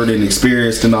we've heard and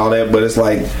experienced and all that, but it's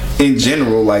like in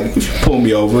general, like if you pull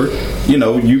me over,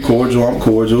 you cordial, I'm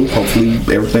cordial. Hopefully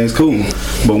everything's cool.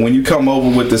 But when you come over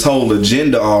with this whole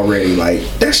agenda already, like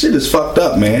that shit is fucked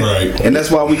up, man. Right. And that's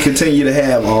why we continue to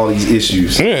have all these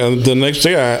issues. Yeah. The next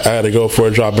day I had to go for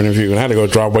a job interview, and I had to go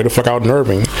drive way the fuck out in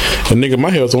Irving. And nigga, my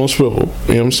head's on swivel.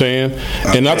 You know what I'm saying?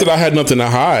 Okay. And not that I had nothing to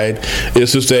hide.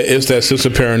 It's just that sense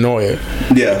of paranoia.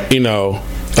 Yeah.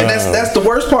 And that's the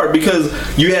worst part, because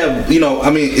you have,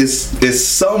 it's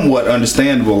somewhat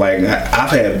understandable. Like, I've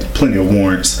had plenty of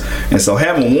warrants, and so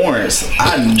having warrants,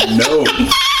 I know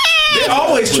they're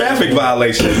always traffic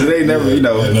violations. They never,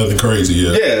 nothing crazy.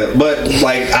 Yeah, but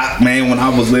like, when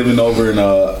I was living over in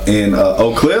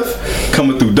Oak Cliff,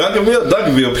 coming through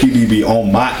Duncanville PD be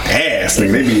on my ass.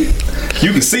 Like,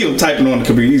 you can see them typing on the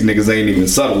computer. These niggas ain't even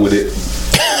subtle with it.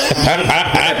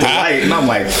 At the light, and I'm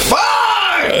like, fuck.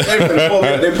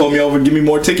 They pulled me over and give me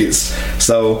more tickets.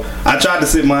 So I tried to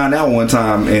sit mine out one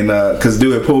time, and because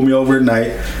dude had pulled me over at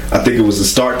night. I think it was the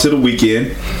start to the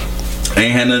weekend. I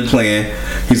ain't had nothing planned.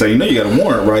 He's like, you got a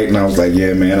warrant, right? And I was like,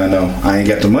 yeah, man, I know. I ain't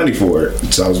got the money for it.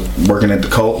 So I was working at the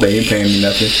Colt. They ain't paying me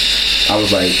nothing. I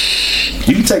was like,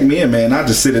 you can take me in, man. I'll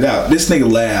just sit it out. This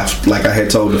nigga laughed like I had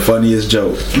told the funniest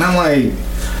joke. And I'm like,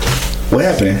 what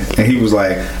happened? And he was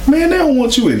like, man, they don't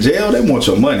want you in jail. They want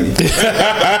your money.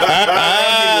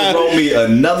 Wrote me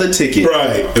another ticket.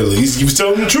 Right. At least you was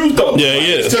telling the truth, though. Yeah,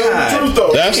 yeah. Telling the truth,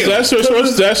 though.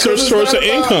 That's their source of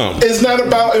income. It's not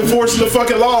about enforcing the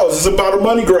fucking laws. It's about a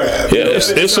money grab. Yeah,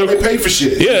 it's how they pay for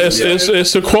shit. Yeah,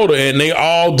 it's a quota, and they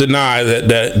all deny that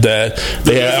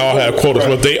they all have quotas,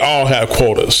 but they all have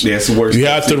quotas. Yeah, it's the worst. You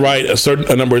have to write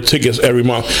a number of tickets every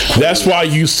month. That's why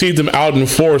you see them out in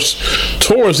force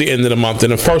towards the end of the month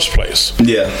in the first place.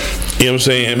 Yeah. You know what I'm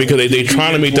saying? Because they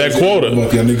trying to meet that quota. Y'all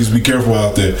niggas be careful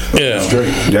out there. Yeah.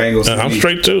 I'm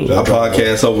straight too. I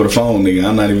podcast over the phone, nigga.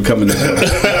 I'm not even coming to hell. We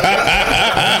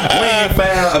ain't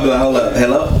found. I'm like, hold up.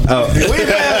 Hello? Oh. We ain't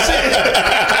found shit.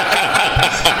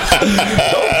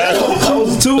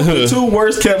 The two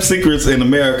worst kept secrets in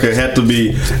America had to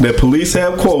be that police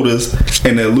have quotas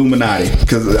and the Illuminati,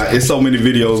 because it's so many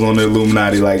videos on the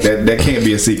Illuminati, like that can't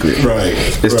be a secret. Right.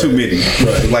 It's too many.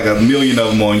 Right. Like 1 million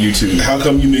of them on YouTube. How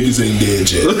come you niggas ain't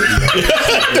dead yet?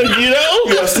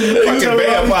 Fucking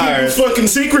vampires. Fucking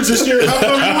secrets and shit. How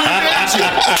come you ain't dead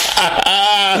yet?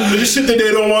 The shit that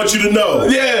they don't want you to know.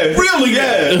 Yeah. Really?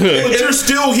 Yeah. But you're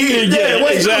still here. Yeah,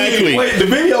 exactly. Wait, the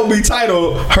video be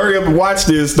titled, "Hurry up and watch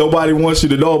this. Nobody wants you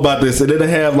to know about this," and it'll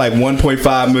have like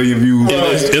 1.5 million views. Yeah,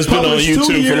 it's been on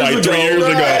YouTube for like 3 years ago.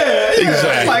 Yeah,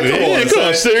 exactly. Like, come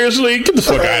on, seriously? Get the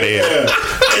fuck out of here.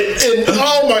 And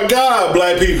oh my God,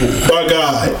 black people. My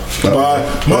God.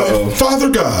 My Father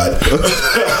God.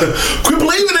 Quit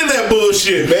believing in that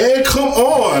bullshit, man. Come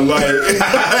on.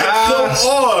 Come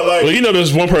on. Well,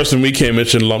 there's one person we can't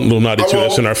mention Illuminati too.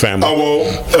 That's in our family. I won't.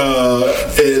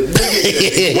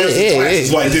 Wears his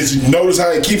glasses like this. You notice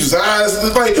how he keeps his eyes?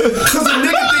 Like, because the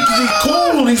nigga thinks he's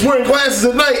cool and he's wearing glasses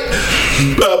at night.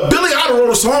 Billy Idol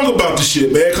wrote a song about the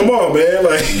shit, man. Come on, man.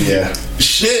 Like, yeah.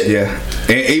 Shit. Yeah.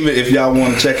 And even if y'all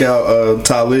want to check out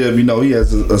Talib, he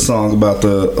has a song about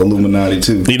the Illuminati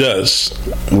too. He does.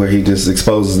 Where he just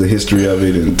exposes the history of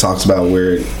it and talks about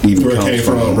where it came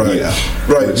from. Right. Yeah.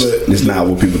 Right. But it's not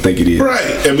what people think it is.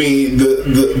 Right. I mean,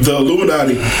 the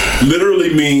Illuminati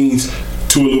literally means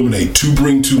to illuminate, to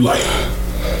bring to light.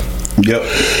 Yep.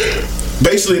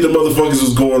 Basically, the motherfuckers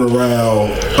was going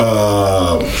around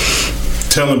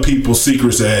telling people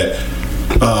secrets that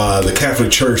the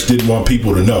Catholic Church didn't want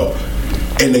people to know,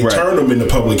 and they turned him into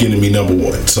public enemy number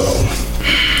one. So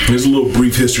there's a little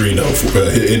brief history, and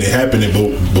it happened in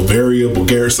Bavaria,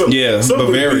 Bulgaria.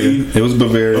 Bavaria. It was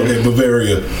Bavaria. Okay,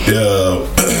 Bavaria,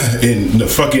 in the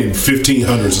fucking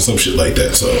 1500s or some shit like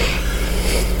that. So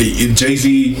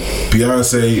Jay-Z,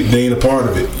 Beyonce, they ain't a part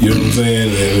of it. You know what I'm saying?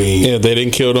 I mean, yeah, they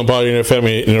didn't kill nobody in their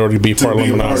family in order to be part of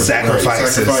Illuminati.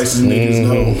 Sacrifices, niggas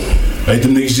know. Like,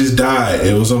 them niggas just died.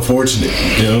 It was unfortunate.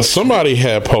 You know? Somebody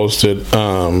had posted,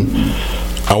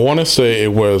 I want to say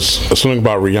it was something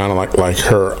about Rihanna, like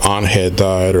her aunt had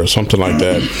died or something like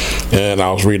that. And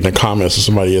I was reading the comments and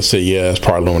somebody had said, yeah, it's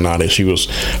part of Illuminati.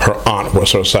 Her aunt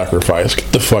was her sacrifice.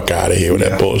 Get the fuck out of here with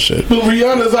that bullshit. But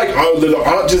Rihanna's like, oh, did the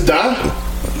aunt just die?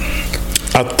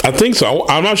 I think so.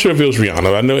 I'm not sure if it was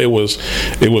Rihanna. I know it was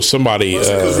somebody.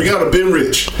 Because Rihanna been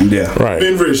rich. Yeah, right.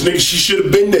 Been rich, nigga. She should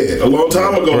have been dead a long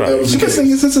time ago. Right. That she been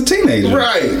singing since a teenager.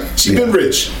 Right. She been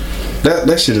rich.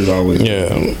 That shit is always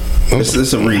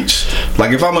it's a reach.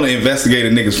 Like, if I'm gonna investigate a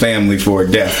nigga's family for a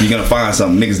death, you're gonna find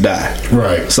something. Niggas die.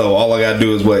 Right. So all I gotta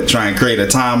do is try and create a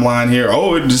timeline here.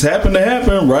 Oh, it just happened to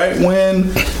happen right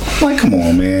when. Like, come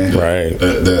on, man. Right.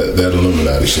 That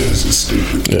Illuminati shit is just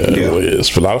stupid. Yeah, it really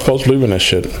is. A lot of folks believe in that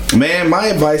shit. Man, my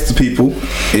advice to people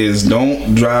is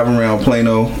don't drive around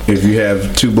Plano if you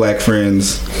have two black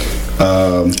friends.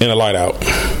 And a light out.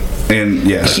 And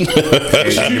yeah, I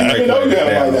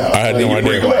had no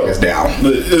idea.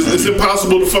 It's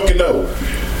impossible to fucking know.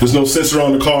 There's no sensor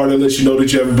on the car that lets you know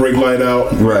that you have a brake light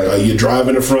out. Right. You're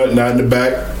driving in the front, not in the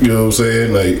back. You know what I'm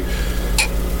saying? Like,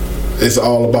 it's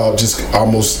all about just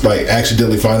almost like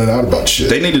accidentally finding out about shit.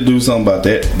 They need to do something about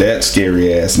that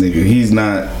scary ass nigga. He's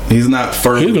not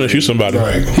furthering. He's gonna shoot somebody.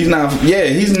 Right. He's not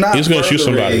gonna shoot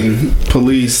somebody.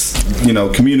 Police,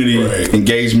 community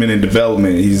engagement and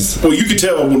development. Well, you can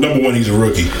tell, number one, he's a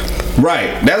rookie.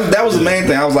 Right. That was the main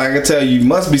thing. I was like, I can tell you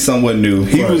must be someone new.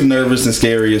 He was nervous and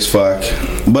scary as fuck.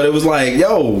 But it was like,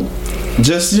 yo,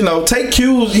 just take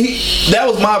cues. That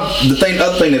was the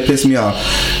other thing that pissed me off.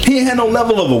 He ain't had no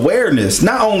level of awareness,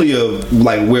 not only of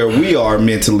like where we are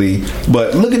mentally,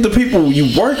 but look at the people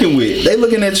you working with. They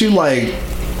looking at you like,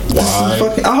 why?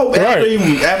 I hope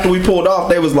after we pulled off,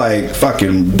 they was like,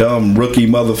 fucking dumb rookie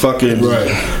motherfucker. Right.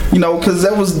 Because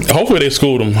that was. Hopefully they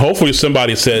schooled him. Hopefully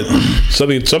somebody said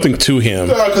something to him.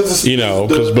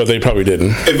 But they probably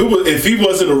didn't. If he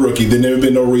wasn't a rookie, then there would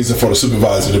be no reason for the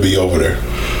supervisor to be over there.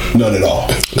 None at all.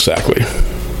 Exactly.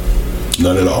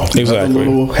 None at all. Exactly. A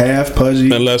little half pudgy.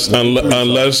 Unless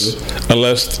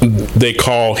they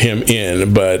call him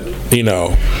in, but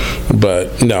no,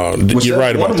 you're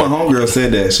right about that. One of my homegirls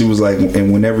said that. She was like,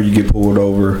 and whenever you get pulled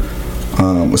over,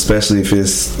 especially if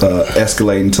it's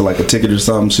escalating to like a ticket or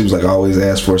something, she was like, always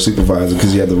ask for a supervisor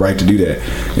because you have the right to do that.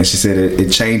 And she said it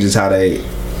changes how they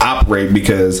operate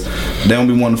because they don't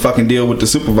be wanting to fucking deal with the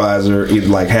supervisor, either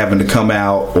like having to come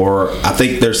out, or I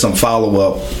think there's some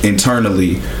follow-up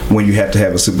internally when you have to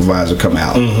have a supervisor come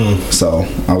out. So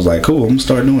I was like, cool, I'm gonna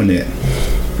start doing that.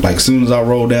 Like, as soon as I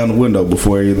roll down the window,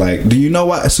 before you like, do you know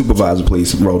why? Supervisor,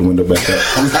 please roll the window back up.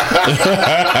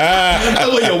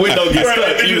 That's when your window gets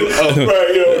stuck.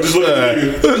 Just look at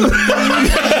you.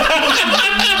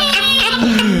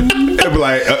 It'd be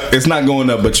like, it's not going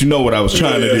up, but you know what I was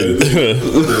trying to do.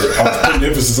 I was putting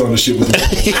emphasis on the shit with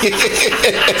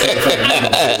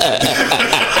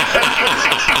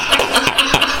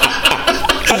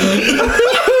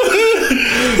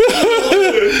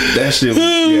that shit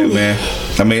was, man.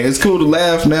 I mean, it's cool to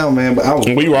laugh now, man, but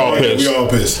we were all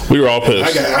pissed. We were all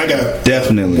pissed. I got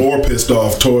definitely more pissed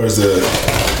off towards the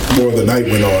more the night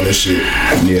went on and shit.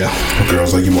 Yeah. The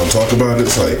girl's like, you want to talk about it?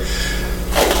 It's like,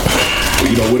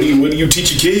 what do you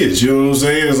teach your kids? You know what I'm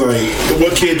saying? It's like,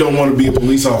 what kid don't want to be a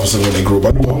police officer when they grow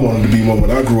up? I knew I wanted to be one when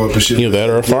I grew up and shit. Yeah, that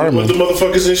or a fireman. With the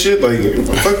motherfuckers and shit, like,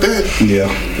 fuck that. Yeah.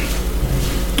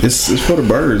 It's for the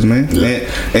birds, man. Yeah.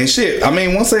 And shit, I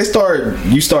mean, once you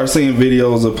start seeing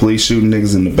videos of police shooting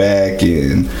niggas in the back,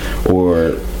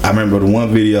 or I remember the one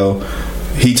video,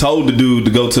 he told the dude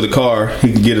to go to the car,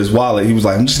 he could get his wallet. He was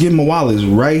like, I'm just getting my wallet, it's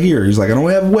right here. He's like, I don't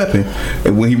have a weapon.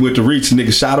 And when he went to reach, the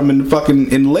nigga shot him in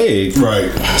the leg.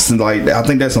 Right. So like, I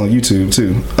think that's on YouTube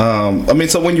too. I mean,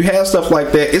 so when you have stuff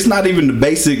like that, it's not even the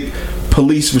basic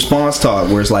police response talk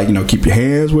where it's like, keep your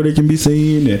hands where they can be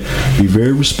seen and be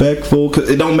very respectful, because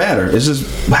it don't matter. It's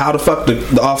just how the fuck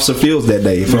the officer feels that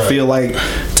day. If you feel like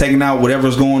taking out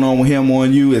whatever's going on with him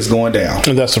on you, it's going down.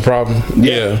 And that's the problem.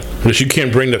 Yeah. But you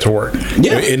can't bring that to work.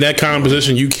 Yeah. In that kind of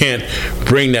position, you can't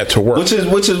bring that to work. Which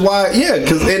is why,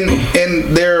 because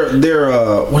in their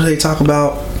what do they talk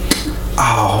about?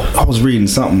 I was reading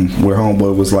something where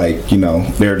homeboy was like,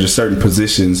 there are just certain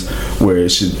positions where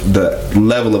the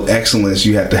level of excellence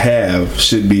you have to have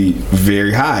should be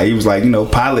very high. He was like,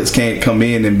 pilots can't come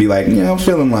in and be like, I'm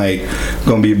feeling like I'm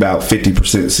gonna be about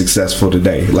 50% successful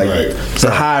today. Like it's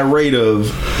a high rate of,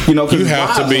 you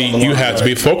have to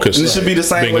be focused. And it should be the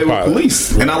same way with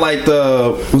police. And I like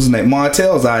what's his name,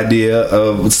 Martell's idea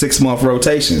of 6-month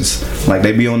rotations. Like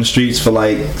they be on the streets for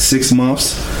like 6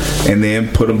 months and then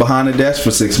put them behind the desk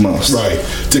for 6 months. Right.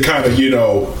 To kind of, you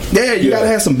gotta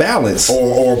have some balance.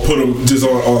 Or put them just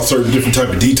on certain different type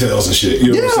of details and shit.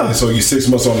 You know what I'm saying? So you 6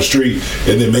 months on the street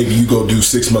and then maybe you go do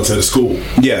 6 months at a school.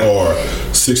 Yeah. Or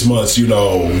 6 months,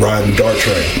 riding a dart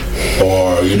train.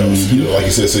 Or, like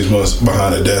you said, 6 months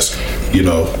behind a desk,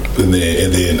 and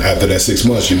then after that 6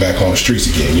 months you're back on the streets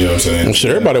again. You know what I'm saying? I'm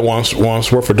sure everybody wants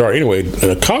to work for DART anyway.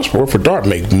 Cops work for DART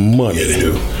make money. Yeah, they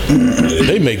do.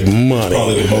 They make money.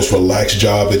 Probably the most relaxed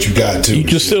job that you got too. You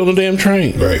just sit on the damn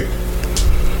train. Right.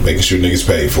 Making sure niggas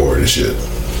pay for it and shit.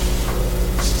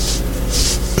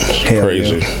 Hell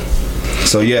crazy. Yeah.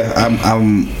 So yeah,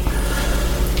 I'm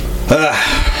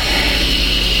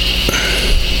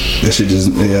that shit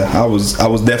just I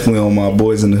was definitely on my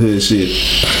boys in the hood shit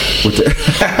with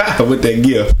that with that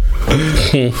gift.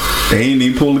 They ain't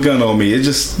even pull a gun on me. It's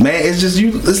just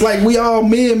you. It's like we all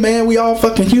men, man. We all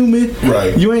fucking human.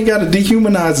 Right. You ain't got to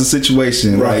dehumanize the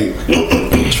situation. Right.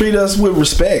 Like, treat us with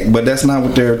respect, but that's not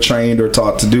what they're trained or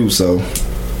taught to do. So,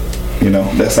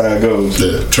 that's how it goes.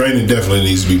 The training definitely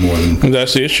needs to be more than.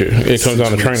 That's the issue. It comes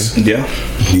down to training. Yeah.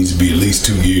 It needs to be at least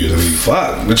 2 years. I mean,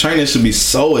 fuck. The training should be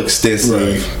so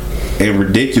extensive. Right. And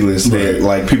ridiculous that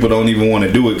like people don't even want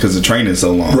to do it because the training's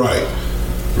so long. Right.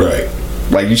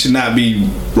 Like you should not be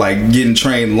like getting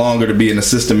trained longer to be an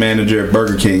assistant manager at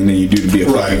Burger King than you do to be a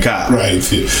fucking cop. Right.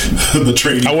 The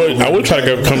training. I would try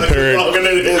to compare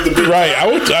it. Right. I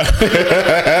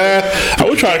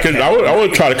would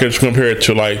try to compare it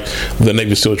to like the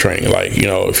Navy SEAL training. Like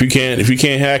if you can't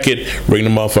hack it, ring the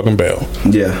motherfucking bell.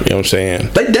 Yeah. You know what I'm saying?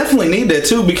 They definitely need that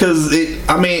too because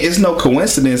it's no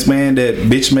coincidence, man, that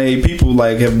bitch made people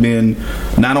like have been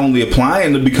not only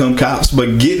applying to become cops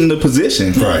but getting the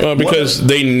position. Right. Because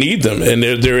they need them, and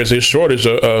there is a shortage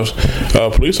of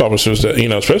police officers that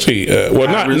especially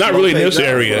not really in this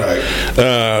area,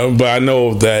 but I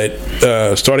know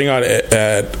that starting out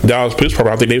at Dallas Police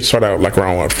Department, I think they start out like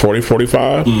around 40,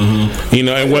 45. Mm-hmm.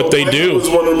 And what they do is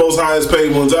one of the most highest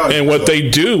paid ones out. And what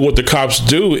the cops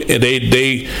do,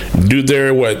 they do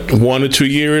their 1 to 2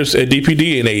 years at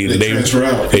DPD, and they transfer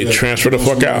out. They transfer the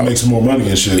fuck out, make some more money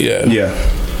and shit. Yeah.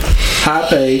 High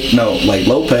pay,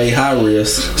 low pay, high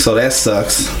risk. So that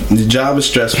sucks. The job is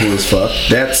stressful as fuck.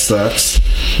 That sucks.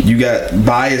 You got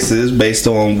biases based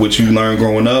on what you learned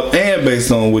growing up and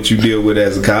based on what you deal with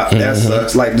as a cop. That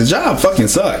sucks. Like the job fucking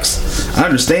sucks. I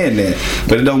understand that,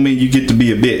 but it don't mean you get to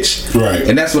be a bitch. Right.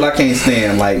 And that's what I can't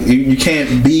stand. Like you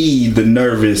can't be the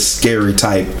nervous, scary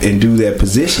type and do that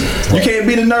position. Right. You can't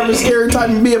be the nervous, scary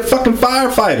type and be a fucking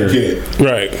firefighter. Yeah.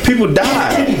 Right. People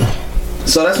die.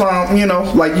 So that's why,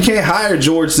 you can't hire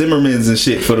George Zimmermans and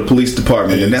shit for the police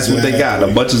department. And that's what they got.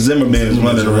 A bunch of Zimmermans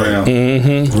running around.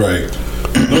 Mm-hmm. Right.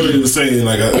 They were saying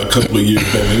like a couple of years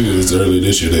ago, maybe it was earlier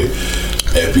this year, the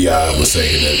FBI was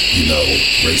saying that,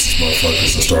 racist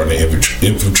motherfuckers are starting to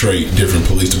infiltrate different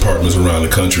police departments around the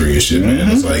country and shit, man.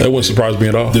 It's like, that wouldn't surprise me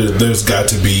at all. There's got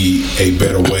to be a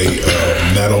better way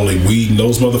of not only weeding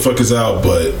those motherfuckers out,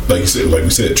 but like we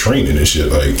said, training and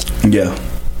shit. Like, yeah.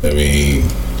 I mean,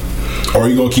 or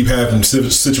you gonna keep having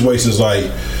situations like,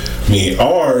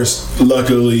 ours,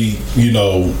 luckily,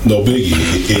 no biggie.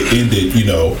 It ended,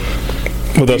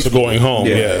 with us going home,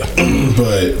 yeah.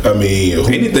 But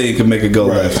anything could make it go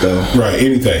left, though. Right,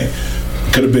 anything.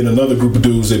 Could have been another group of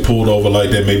dudes they pulled over like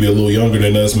that, maybe a little younger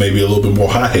than us, maybe a little bit more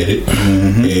hot-headed,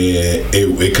 and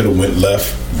it could have went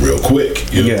left real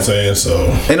quick. You know what I'm saying? So,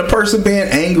 and a person being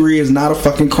angry is not a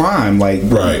fucking crime. Like,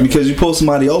 because you pull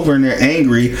somebody over and they're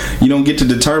angry, you don't get to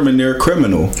determine they're a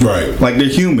criminal. Right. Like, they're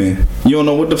human. You don't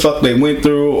know what the fuck they went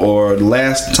through, or the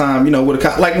last time, with a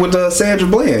cop, like with Sandra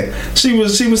Bland, she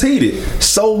was heated.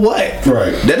 So what?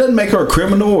 Right. That doesn't make her a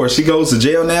criminal, or she goes to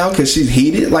jail now because she's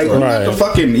heated. Like, we're not the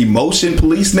fucking emotion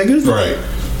police niggas. Right.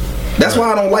 That's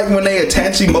why I don't like when they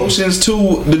attach emotions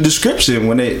to the description.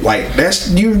 When they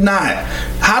you're not.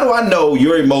 How do I know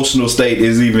your emotional state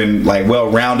is even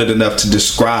well rounded enough to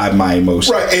describe my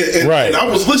emotion? Right. And I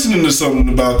was listening to something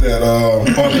about that on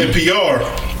NPR.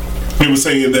 They were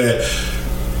saying that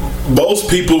most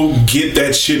people get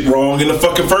that shit wrong in the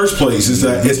fucking first place. It's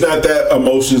not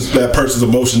that person's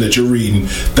emotion that you're reading.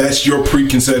 That's your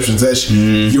preconceptions. That's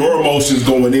your emotions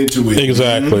going into it.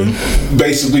 Exactly.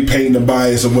 Basically painting a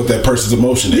bias of what that person's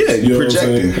emotion is. Yeah, you're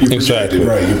projecting. Exactly.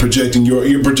 Right. You're projecting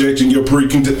your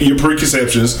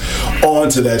preconceptions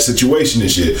onto that situation and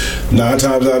shit. 9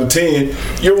 times out of 10,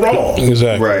 you're wrong.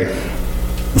 Exactly. Right.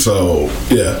 So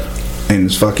yeah. And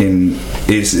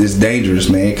it's dangerous,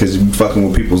 man, because you're fucking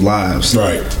with people's lives.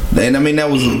 Right. And I mean, that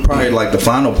was probably like the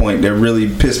final point that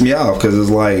really pissed me off, because it's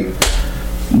like,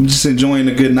 I'm just enjoying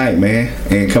a good night, man,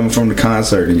 and coming from the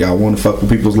concert, and y'all want to fuck with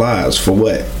people's lives for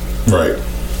what? Right.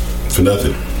 For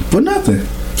nothing. For nothing.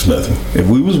 For nothing. If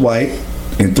we was white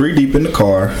and 3 deep in the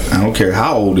car, I don't care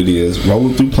how old it is,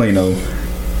 rolling through Plano,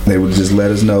 they would just let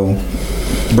us know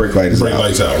brake lights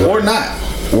out. Right. Or not.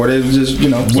 Or they just,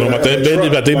 about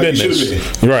their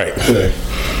business. Right. Yeah.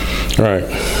 Right.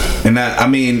 And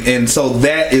and so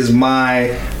that is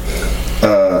my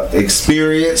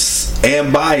experience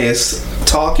and bias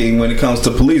talking when it comes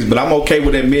to police. But I'm okay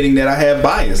with admitting that I have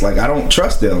bias. Like, I don't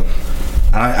trust them.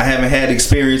 I haven't had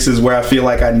experiences where I feel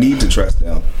like I need to trust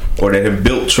them, or that have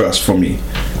built trust for me,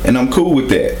 and I'm cool with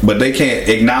that. But they can't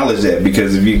acknowledge that,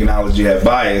 because if you acknowledge you have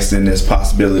bias, then there's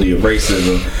possibility of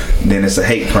racism. Then it's a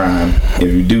hate crime if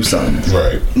you do something.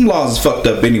 Right. Laws is fucked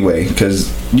up anyway,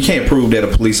 because you can't prove that a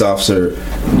police officer,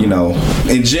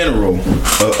 in general,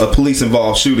 a police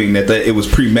involved shooting, that it was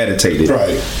premeditated.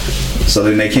 Right. So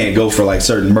then they can't go for like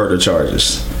certain murder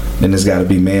charges. Then there's got to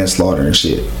be manslaughter and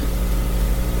shit.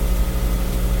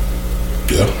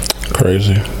 Yeah.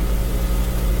 Crazy.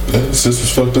 That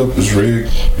system's fucked up. It's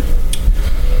rigged.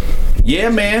 Yeah,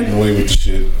 man. Away with the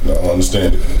shit. I don't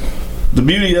understand it. The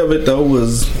beauty of it, though,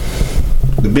 was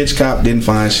the bitch cop didn't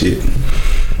find shit.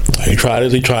 He tried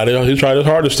his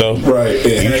hardest, though. Right.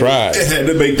 He tried. He had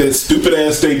to make that stupid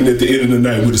ass statement at the end of the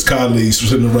night with his colleagues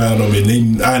sitting around him,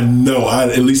 and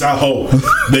I hope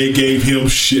they gave him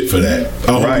shit for that.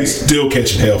 I hope he's still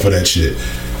catching hell for that shit.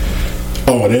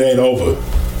 Oh, and it ain't over.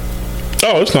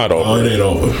 Oh, it's not over. Oh, it ain't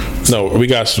over. No, we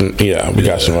got some. Yeah, we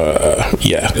got some.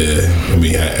 Yeah. I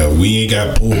mean, we ain't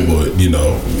got pulled, but at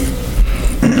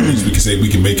least we can say we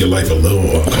can make your life a little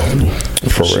uncomfortable.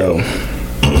 For real.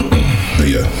 But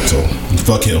yeah, so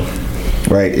fuck him.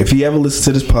 Right. If he ever listens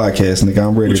to this podcast, nigga,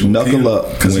 I'm ready to knuckle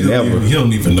up whenever. He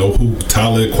don't even know who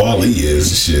Talib Kweli is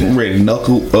and shit. I'm ready to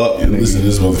knuckle up. Listen to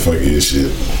this motherfucker is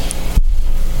shit.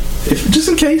 Just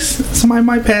in case somebody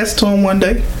might pass to him one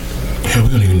day. Yeah, we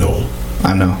don't even know him.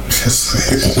 I know.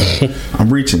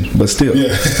 I'm reaching, but still.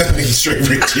 Yeah, he's straight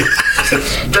reaching.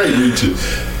 Straight reaching.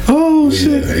 Oh,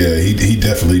 shit. Yeah, he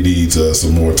definitely needs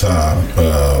some more time.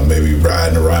 Maybe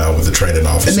riding around with the training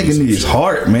officer. That nigga needs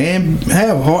heart, man.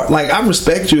 Have heart. Like, I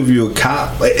respect you if you're a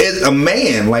cop. Like, as a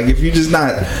man. Like, if you just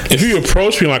not. If you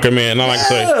approach me like a man, not like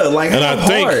say. Like, and I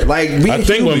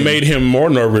think, what made him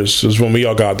more nervous is when we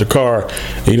all got the car.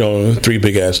 3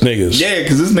 big ass niggas. Yeah,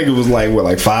 because this nigga was like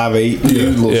 5'8". Yeah, he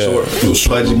was a little short,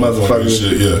 pudgy motherfucker.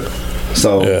 Shit, yeah.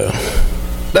 So. Yeah.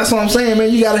 That's what I'm saying,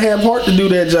 man. You gotta have heart to do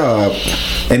that job.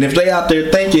 And if they out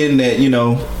there thinking that,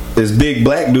 there's big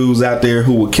black dudes out there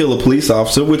who will kill a police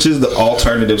officer, which is the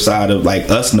alternative side of like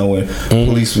us knowing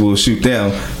police will shoot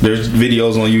them. There's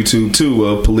videos on YouTube too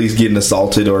of police getting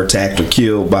assaulted or attacked or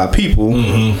killed by people,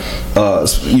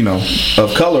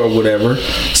 of color or whatever.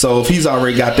 So if he's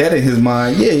already got that in his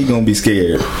mind, yeah, he's gonna be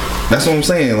scared. That's what I'm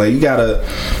saying. Like, you gotta.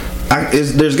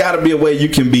 There's got to be a way you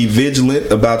can be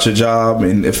vigilant about your job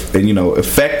and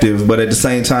effective, but at the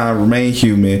same time remain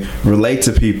human, relate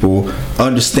to people,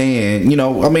 understand.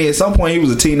 At some point he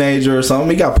was a teenager or something.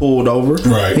 He got pulled over.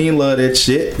 Right. He didn't love that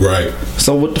shit. Right.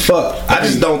 So what the fuck? I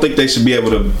just don't think they should be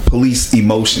able to police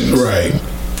emotions. Right.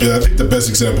 Yeah, I think the best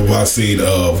example I've seen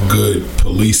of good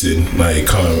policing, like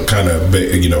kind of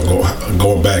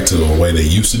going back to the way they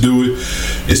used to do it,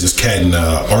 is this cat in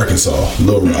Arkansas,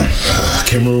 Lil Rock. I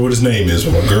can't remember what his name is,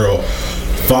 but my girl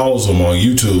follows him on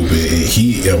YouTube,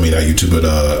 and not YouTube, but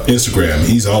Instagram.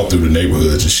 He's all through the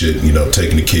neighborhoods and shit,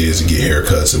 taking the kids to get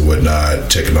haircuts and whatnot,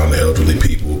 checking on the elderly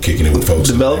people, kicking it with folks.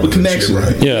 Develop a connection. Shit,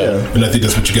 right? Yeah. And I think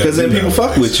that's what you got to do. Because then people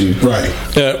fuck with you. Right.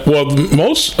 Yeah. Well,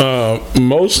 most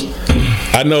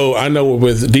I know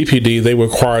with DPD, they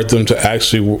required them to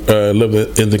actually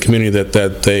live in the community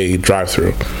that they drive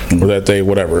through, or that they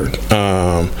whatever.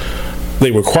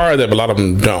 They require that, but a lot of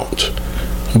them don't.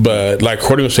 But like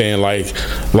Courtney was saying, like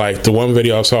the one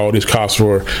video I saw, these cops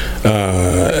were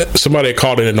somebody had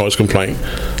called in a noise complaint,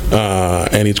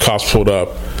 and these cops pulled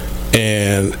up,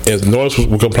 and as noise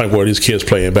was complaint where these kids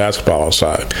playing basketball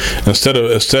outside. Instead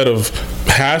of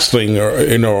hassling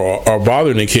or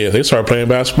bothering the kids, they started playing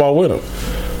basketball with them.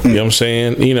 You know what I'm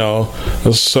saying? You know,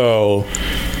 so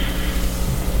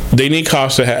they need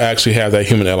cops to actually have that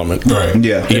human element, right?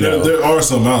 Yeah, you know, there are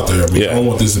some out there. I don't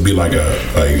want this to be like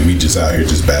we just out here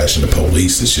just bashing the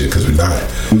police and shit, because we're not.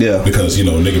 Yeah, because you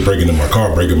know, nigga breaking in my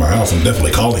car, breaking my house, I'm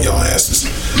definitely calling y'all asses.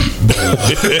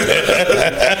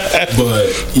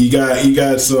 But you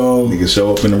got some niggas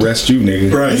show up and arrest you,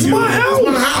 nigga. Right? It's my house. It's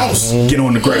my house. Get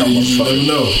on the ground.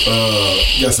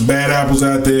 You got some bad apples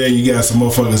out there. You got some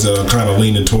motherfuckers that are kind of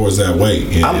leaning towards that way.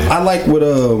 Yeah. I like what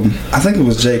I think it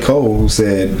was J. Cole who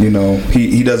said, you know,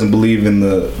 he doesn't believe in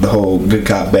the whole good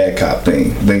cop bad cop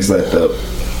thing. Thinks that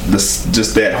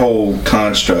just that whole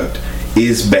construct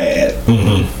is bad.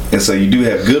 Mm-hmm. And so you do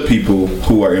have good people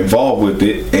who are involved with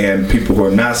it and people who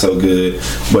are not so good,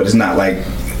 but it's not like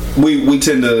we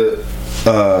tend to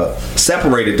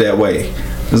separate it that way.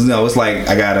 You know, it's like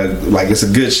it's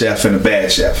a good chef and a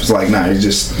bad chef. It's like, nah, he's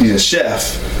a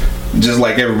chef. Just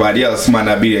like everybody else, might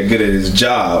not be that good at his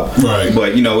job, right?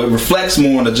 But you know, it reflects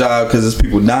more on the job because there's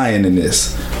people dying in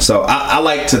this. So I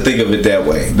like to think of it that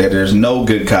way: that there's no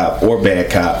good cop or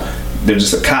bad cop. They're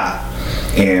just a cop,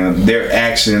 and their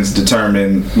actions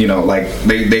determine. You know, like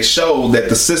they show that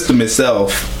the system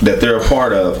itself that they're a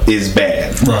part of is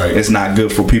bad. Right? It's not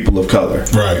good for people of color.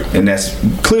 Right? And that's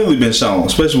clearly been shown,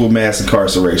 especially with mass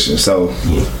incarceration. So,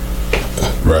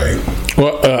 right.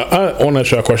 Well, I want to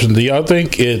ask you a question. Do y'all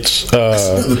think it's... That's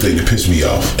another thing that pissed me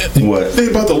off. What? They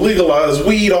about to legalize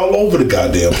weed all over the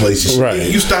goddamn place. Right.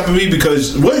 You stopping me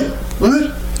because... What?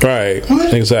 Right.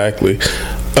 What? Exactly.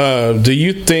 Do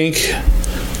you think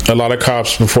a lot of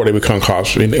cops, before they become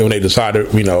cops, when they decide to,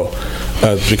 you know,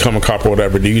 become a cop or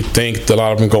whatever, do you think that a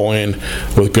lot of them go in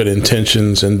with good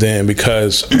intentions, and then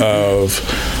because of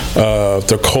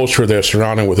the culture they're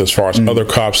surrounded with, as far as other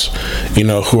cops, you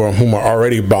know, whom are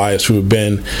already biased, who have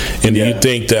been, and do you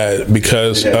think that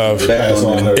because of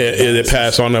it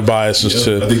pass on their biases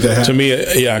to me?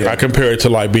 I compare it to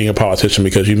like being a politician,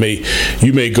 because you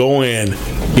may go in,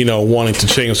 you know, wanting to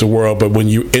change the world, but when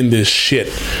you're in this shit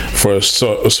for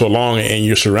so long and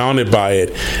you're surrounded by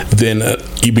it, then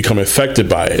you become affected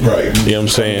by it. Right. You know what I'm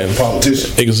saying?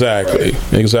 Politician. Exactly.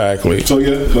 Right. Exactly. So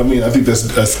yeah, I mean, I think that's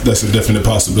a definite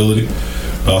possibility.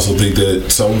 I also think that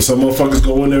some motherfuckers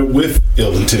go in there with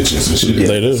ill intentions and shit. Yeah,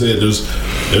 they do. There's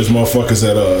motherfuckers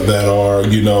that are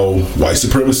you know, white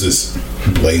supremacists,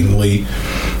 blatantly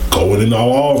going into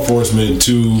law enforcement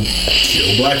to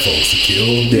kill black folks, to kill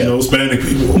you know, Hispanic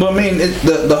people. But I mean,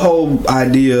 the whole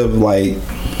idea of like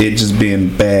it just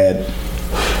being bad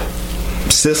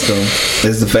system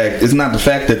is the fact. It's not the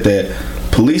fact that the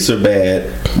police are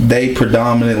bad. They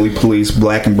predominantly police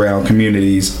black and brown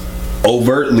communities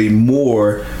overtly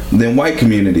more than white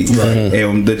communities, right.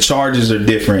 And the charges are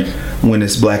different when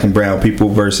it's black and brown people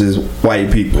versus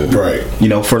white people, right? You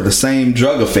know, for the same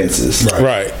drug offenses,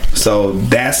 right? So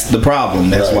that's the problem.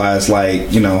 That's why it's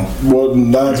like, you know, well,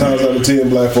 9 times out of 10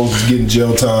 black folks is getting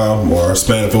jail time, or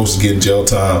Hispanic folks is getting jail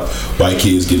time. White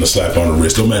kids getting a slap on the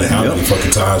wrist, no matter how many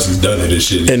fucking times he's done it and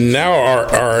shit. And now our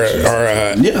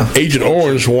Agent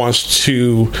Orange wants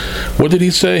to, what did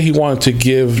he say? He wanted to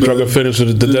give drug offenders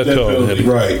the death penalty,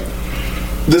 right?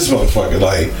 This motherfucker,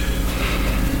 like,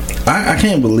 I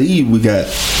can't believe we got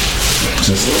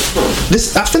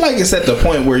this. I feel like it's at the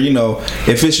point where, you know,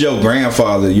 if it's your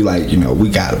grandfather, you like, you know, we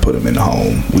gotta put him in the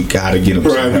home. We gotta get him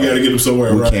right. We gotta get him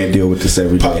somewhere. We can't deal with this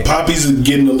every day. Poppy's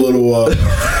getting a little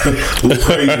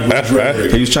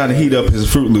crazy. He was trying to heat up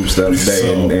his Fruit Loops the other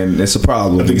day, and it's a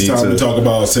problem. I think it's time to talk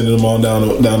about sending them on down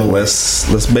the way.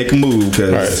 Let's make a move,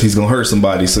 because he's gonna hurt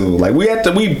somebody soon. Like we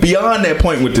beyond that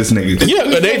point with this nigga.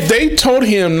 Yeah, they told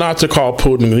him not to call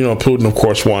Putin. You know, Putin of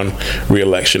course won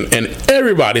re-election, and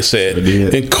everybody said,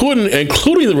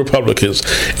 including the Republicans,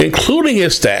 including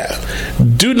his staff,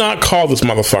 do not call this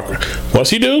motherfucker. What's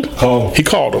he do? He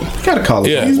called him. You gotta call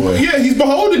him. He's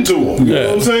beholden to him. You know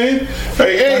what I'm saying?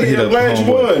 Hey, I'm glad you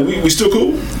won. We still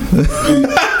cool?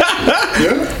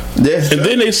 Yeah. And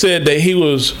then they said that he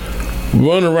was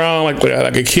running around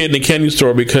like a kid in a candy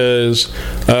store because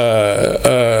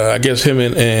I guess him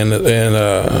and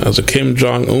as a Kim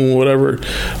Jong-un whatever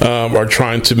are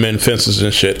trying to mend fences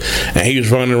and shit, and he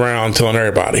was running around telling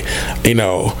everybody, you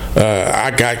know,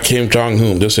 I got Kim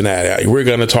Jong-un, this and that, we're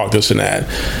gonna talk this and that.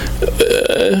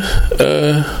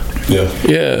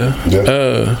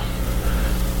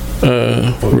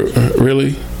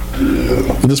 Really?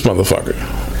 This motherfucker.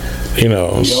 You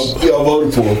know, y'all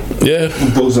voted for him. Yeah,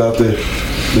 those out there.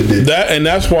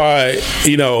 That's why,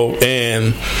 you know,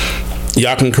 and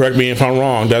y'all can correct me if I'm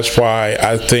wrong. That's why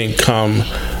I think come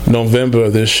November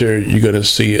of this year, you're gonna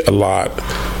see a lot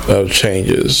of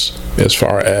changes as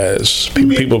far as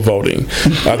people voting.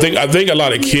 I think a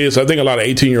lot of kids, I think a lot of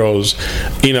 18-year-olds,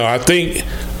 I think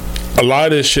a lot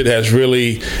of this shit has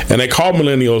really, and they call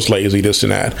millennials lazy, this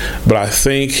and that, but I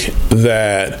think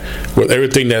that with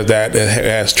everything that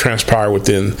has transpired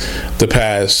within the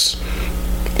past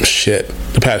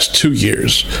 2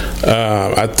 years,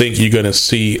 I think you're going to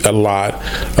see a lot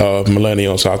of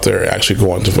millennials out there actually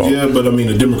going to vote. Yeah, but I mean,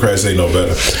 the Democrats ain't no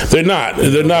better. They're not.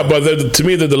 But to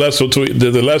me, they're the lesser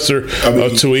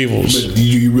of two evils. But do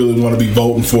you really want to be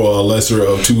voting for a lesser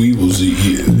of two evils?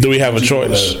 Do we have a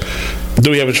choice?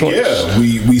 Yeah,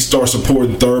 we start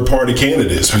supporting third party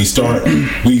candidates. We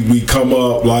come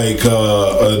up like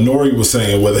Nori was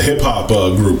saying, with a hip hop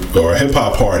group or a hip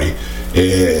hop party. And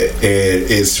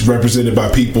it's represented by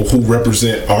people who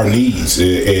represent our needs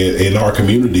in our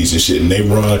communities and shit, and they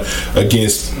run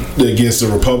against the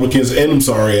Republicans and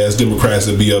as Democrats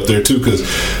that be up there too. Because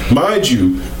mind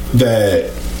you,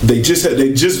 that they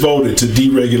just voted to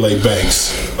deregulate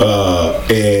banks,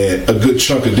 and a good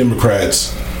chunk of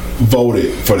Democrats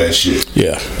voted for that shit.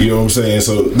 Yeah, you know what I'm saying.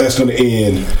 So that's going to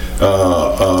end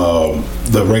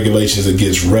the regulations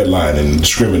against redlining and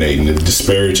discriminating and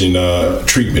disparaging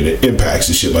treatment and impacts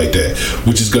and shit like that,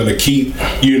 which is going to keep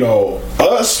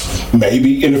us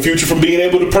maybe in the future from being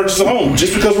able to purchase a home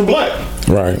just because we're black.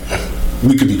 Right.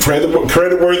 We could be credit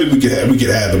worthy. We could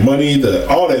have the money,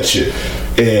 all that shit,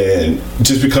 and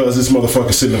just because this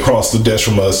motherfucker sitting across the desk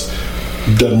from us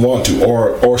doesn't want to,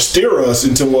 or steer us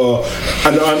into I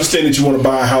understand that you want to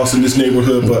buy a house in this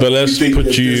neighborhood, but let's you think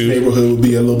this neighborhood would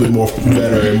be a little bit more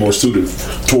better and more suited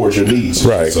towards your needs.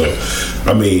 Right. So,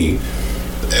 I mean,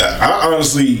 I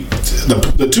honestly,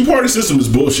 the two-party system is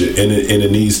bullshit, and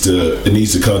it needs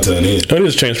to come to an end. It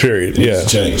needs to change. Period. It needs to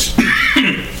change.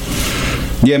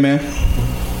 Yeah, man.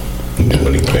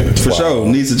 For sure,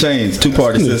 needs to change.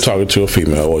 Two-party system. Talking to a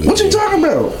female. What you talking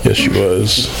about? Yes, she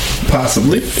was.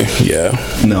 Possibly. Yeah.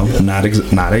 No, not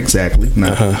exactly.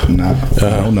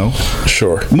 No.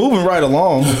 Sure. Moving right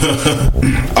along.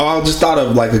 I just thought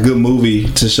of like a good movie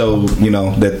to show,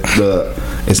 that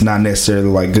it's not necessarily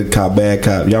like good cop, bad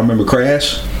cop. Y'all remember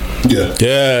Crash? Yeah.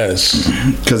 Yes.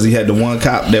 Because he had the one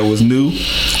cop that was new,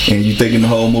 and you thinking the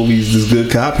whole movie is this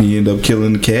good cop, and you end up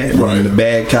killing the cat, right? And the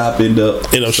bad cop end up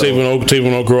saving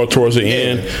old girl towards the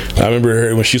end. I remember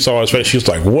her when she saw his face, she was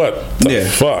like, "What the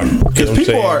fuck?" Because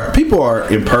people are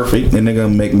imperfect, and they're gonna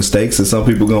make mistakes, and some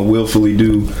people gonna willfully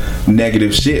do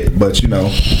negative shit. But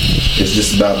it's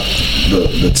just about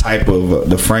the type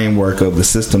of the framework of the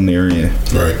system they're in,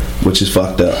 right? Which is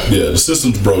fucked up. Yeah, the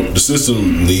system's broke. The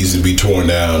system needs to be torn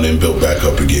down and built back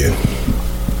up again.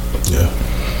 Yeah.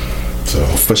 So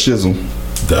for shizzle.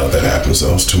 Doubt that happens.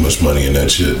 There's too much money in that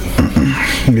shit.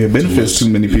 Yeah, it benefits too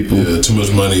many people. Yeah, too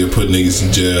much money to put niggas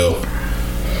in jail,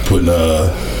 putting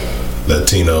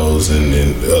Latinos and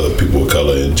other people of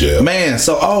color in jail. Man,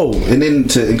 and then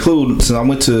to include, so I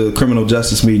went to a criminal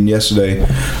justice meeting yesterday,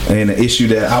 and an issue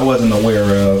that I wasn't aware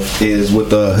of is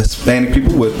with Hispanic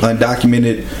people, with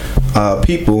undocumented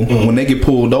people. Mm-hmm. When they get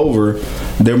pulled over,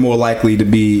 they're more likely to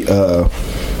be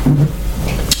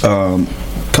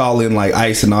call in like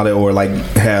ICE and all that, or like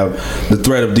have the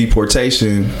threat of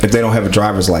deportation if they don't have a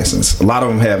driver's license. A lot of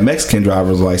them have Mexican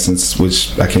driver's license,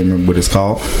 which I can't remember what it's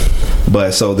called,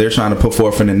 but so they're trying to put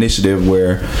forth an initiative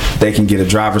where they can get a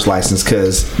driver's license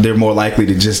because they're more likely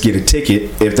to just get a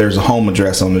ticket if there's a home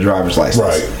address on the driver's license,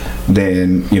 right?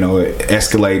 Then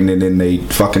escalating, and then they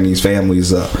fucking these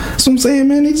families up. That's what I'm saying,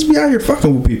 man. They just be out here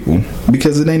fucking with people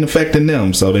because it ain't affecting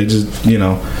them, so they just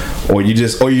or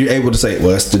you're able to say,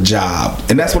 well, it's the job,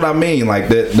 and that's what I mean. Like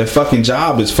the fucking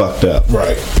job is fucked up,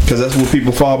 right? Because that's what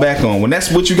people fall back on. When that's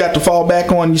what you got to fall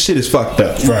back on, your shit is fucked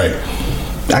up, right?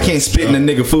 I can't spit in a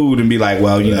nigga food and be like,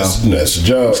 well, that's the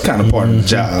job. It's kind of part of the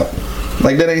job.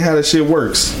 Like that ain't how that shit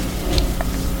works.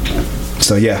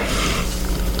 So yeah.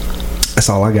 That's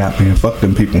all I got, man. Fuck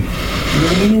them people.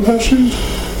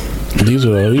 These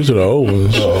are the old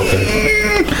ones. Oh,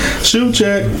 okay. Shoe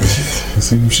check.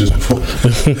 See them shits before.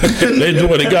 They do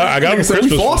what they got. I got them for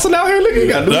Christmas. Flossing out here, nigga. You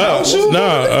got new shoes?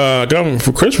 I got them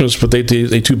for Christmas, but they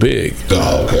too big.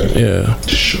 Oh, okay. Yeah.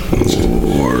 Sure.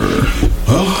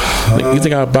 You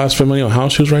think I'd spend money on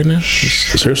house shoes right now?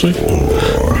 Seriously?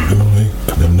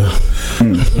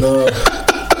 No.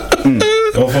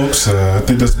 Well, folks, I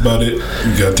think that's about it.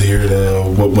 You got to hear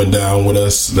what went down with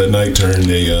us that night. Turned a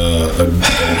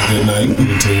good night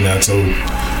until not so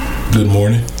good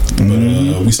morning.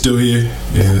 But we still here.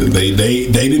 Yeah, they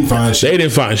didn't find shit. They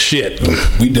didn't find shit.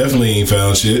 We definitely ain't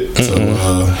found shit. So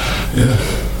yeah,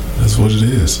 that's what it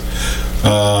is.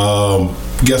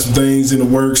 got some things in the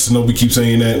works. And we keep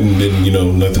saying that, and then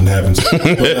nothing happens. But,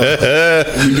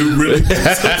 we do really.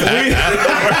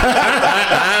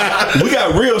 We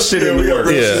got real shit in the works.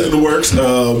 Shit in the works.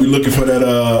 We looking for that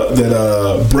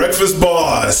Breakfast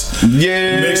Bars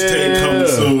mixtape coming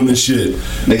soon and shit.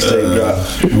 Mixtape drop.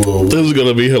 This is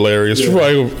gonna be hilarious.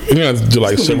 We're gonna have to do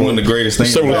like one of the greatest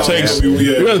things. Several takes.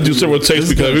 We're gonna do several takes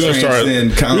because we're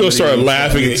gonna start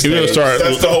laughing. We're gonna start.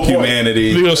 That's the whole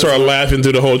humanity. We're gonna start laughing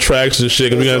through the whole tracks and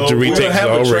shit. We're gonna have to retake it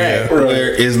all over again.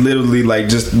 Where it's literally like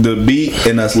just the beat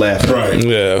and us laughing. Right.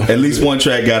 Yeah. At least one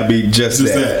track got to be just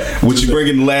that. Which you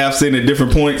bringing laughs in at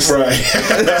different points. Right.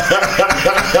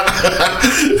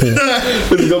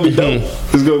 It's gonna be dope.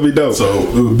 It's gonna be dope. So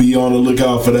we'll be on the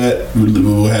lookout for that.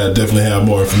 We'll definitely have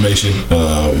more information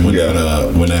when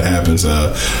that happens.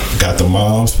 Got the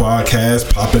Moms podcast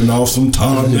popping off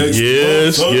sometime next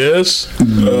month. Yes.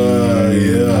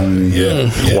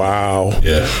 Yeah. Wow.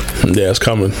 Yeah, it's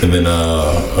coming. And then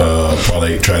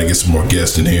probably try to get some more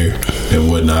guests in here and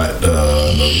whatnot. I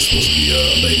know it's supposed to be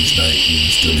ladies' night. We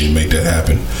still need to make that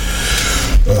happen.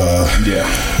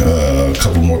 A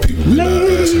couple more people been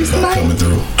asking about coming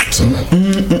through, so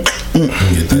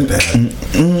get that to happen.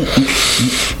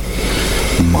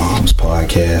 Mom's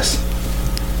podcast.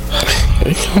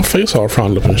 Your face all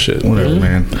frowned up and shit. Whatever,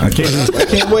 man. I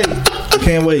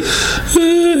can't wait.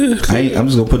 I'm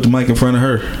just gonna put the mic in front of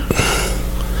her.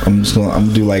 I'm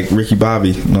gonna do like Ricky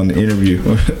Bobby on the interview.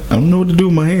 I don't know what to do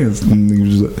with my hands. And he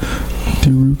was just like,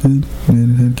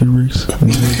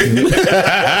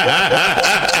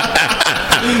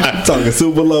 talking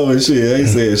super low and shit. I ain't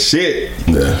saying shit.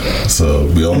 Yeah. So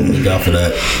be on the lookout for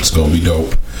that. It's gonna be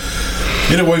dope.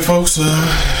 Anyway, folks,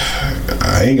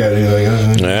 I ain't got anything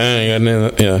else. I ain't got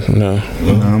anything. Yeah, no.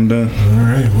 I'm done. All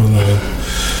right. Well,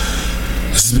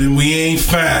 this has been We Ain't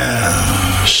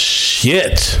Found.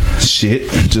 Shit.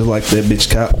 Just like that bitch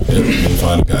cop. Yeah, we didn't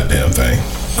find a goddamn thing.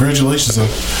 Congratulations,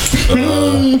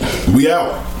 we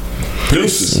out.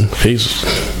 Peace.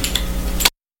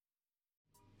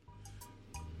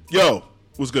 Yo,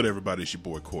 what's good, everybody? It's your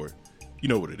boy Court. You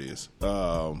know what it is.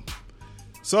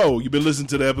 So you've been listening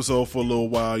to the episode for a little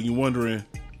while. You're wondering,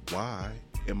 why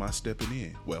am I stepping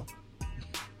in? Well,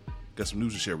 got some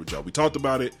news to share with y'all. We talked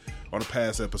about it on a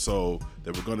past episode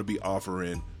that we're going to be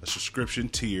offering a subscription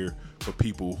tier for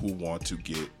people who want to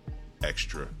get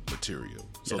extra material.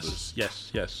 So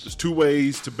there's two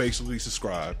ways to basically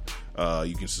subscribe.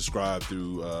 You can subscribe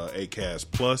through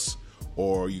Acast Plus,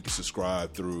 or you can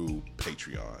subscribe through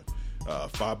Patreon.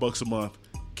 $5 a month,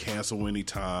 cancel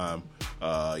anytime,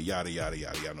 yada yada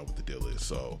yada. Y'all know what the deal is.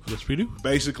 So yes, we do.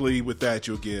 Basically, with that,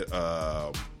 you'll get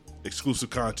exclusive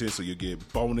content, so you'll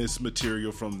get bonus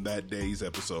material from that day's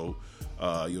episode.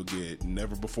 You'll get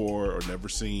never before or never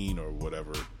seen or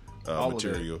whatever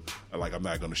material. Like, I'm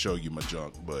not going to show you my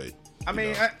junk, but I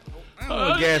mean, know. I don't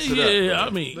want to gas it up. Yeah,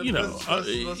 I mean,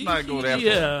 let's not go that far.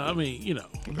 Yeah, I mean,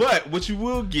 But what you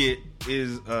will get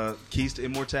is keys to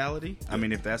immortality. I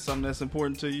mean, if that's something that's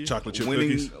important to you, chocolate chip winning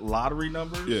cookies, lottery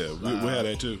numbers. Yeah, we had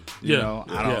that too.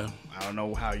 I don't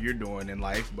know how you're doing in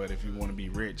life, but if you want to be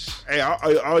rich, hey,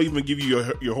 I'll even give you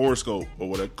your horoscope or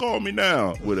whatever. Call me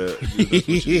now with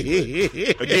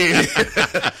again.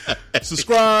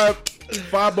 Subscribe,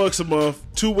 $5 a month.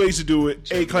 2 ways to do it: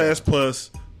 Acast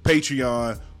Plus,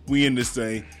 Patreon. We in this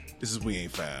thing. This is We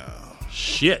Ain't Found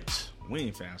shit. We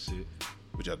ain't found shit,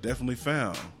 but y'all definitely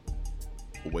found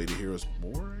a way to hear us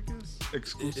more, I guess.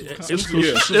 Exclusive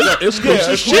shit.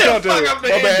 My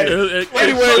bad. Anyway,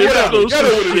 whatever. Y'all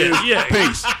know what it is.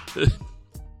 Peace.